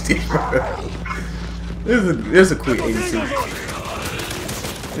 86 too, bro. This is a quick 86.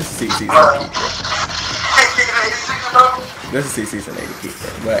 This is 66. This is 66 and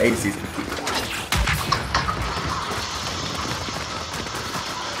 86, bro. But 86 is the key.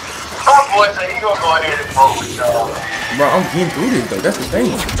 Some boy say he gonna go ahead and vote, dog. Bro, I'm getting through this though. That's the thing.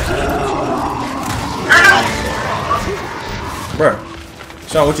 Bro,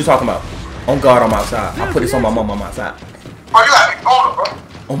 Sean, what you talking about? On guard, I'm outside. I put this on my mom, I'm outside. Bro, you gotta be older, bro.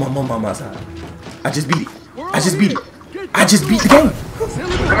 On my mom, I'm outside. I just beat it. I just beat it. I just beat the game. Let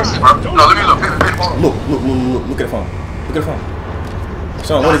me see, bro. No, let me look. Look at the phone. Look at the phone.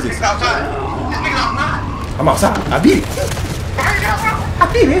 Sean, what is this? Outside. This nigga outside. I'm outside. I beat it. I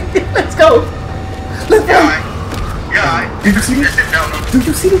beat it. Let's go. Let's go. Yeah, Did you see this? Did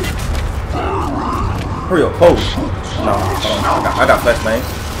you see this? Hurry up. Oh. No, I got flashbang.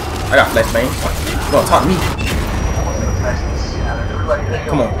 I got flashbang. You gonna talk to me?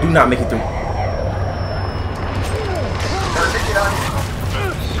 Come on. Do not make it through.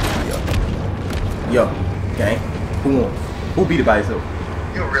 Yo, gang. Who won? Who beat it by himself?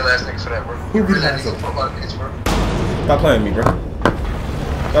 You a real ass nigga for that, bro. Who beat it by himself? Stop playing me, bro.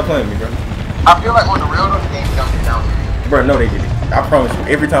 Stop playing me, bro. I feel like on the real though, the game dumped it down to me. Bro, no, they didn't. I promise you.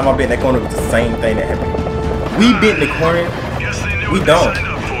 Every time I been in that corner, it was the same thing that happened. We been in the corner. We don't.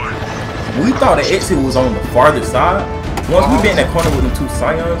 We thought the exit was on the farther side. Once we been in that corner with them 2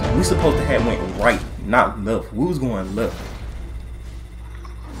 Scions, we supposed to have went right, not left. We was going left.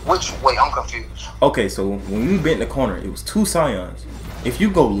 Which way? I'm confused. Okay, so when we been in the corner, it was 2 Scions. If you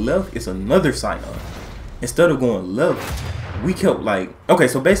go left, it's another Scion. Instead of going left, we kept like, okay,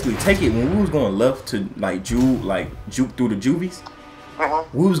 so basically take it when we was going left to like juke through the juvies.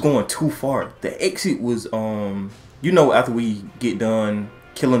 We was going too far. The exit was you know, after we get done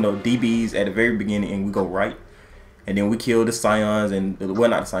killing the DBs at the very beginning and we go right, and then we kill the Scions and well,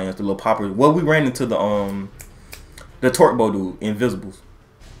 not the Scions, the little poppers. Well, we ran into the Torque Bow dude, Invisibles.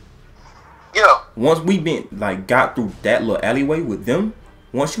 Yeah. Once we been like got through that little alleyway with them,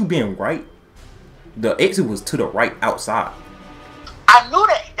 once you been right, the exit was to the right outside. I knew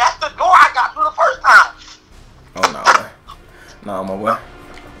that. That's the door I got through the first time. Oh no, man. Nah, my boy.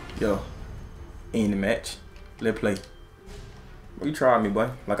 Yo, end the match. Let's play. You tried me, boy.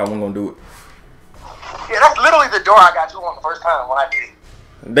 Like I wasn't gonna do it. Yeah, that's literally the door I got through on the first time when I did it.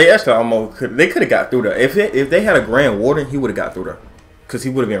 They actually almost could. They could have got through there. If they had a Grand Warden, he would have got through there, cause he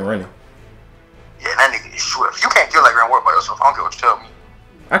would have been running. Yeah, that nigga is swift. You can't kill that Grand Warden by yourself. I don't care what you tell me.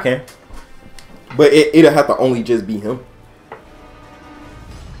 I can, but it'll have to only just be him.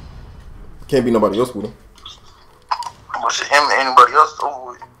 Can't be nobody else with him. I'm gonna shit him and anybody else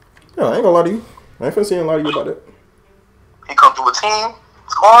over with. No, I ain't gonna lie to you. I ain't finna say a lot of you about that. He come through a team,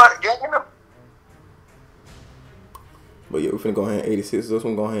 squad, gang him. But yeah, we're finna go ahead and 86. So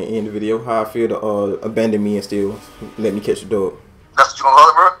I'm going ahead and end the video. How I feel to abandon me and still let me catch the dog. That's what you gonna call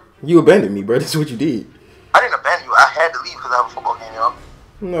it, bro? You abandoned me, bro. That's what you did. I didn't abandon you. I had to leave because I have a football.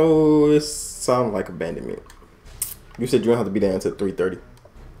 No, it sounds like abandonment. You said you don't have to be there until 3:30.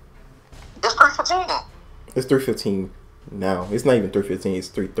 It's 3:15. It's 3:15 now. It's not even 3:15. It's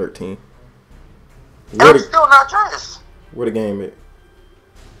 3:13. And I'm still not dressed. Where the game at?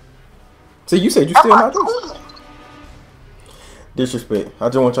 So you said you still not dressed? Disrespect. I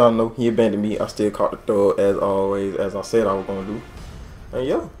just want y'all to know he abandoned me. I still caught the throw as always, as I said I was gonna do. And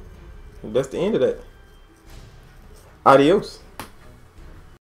yeah, that's the end of that. Adios.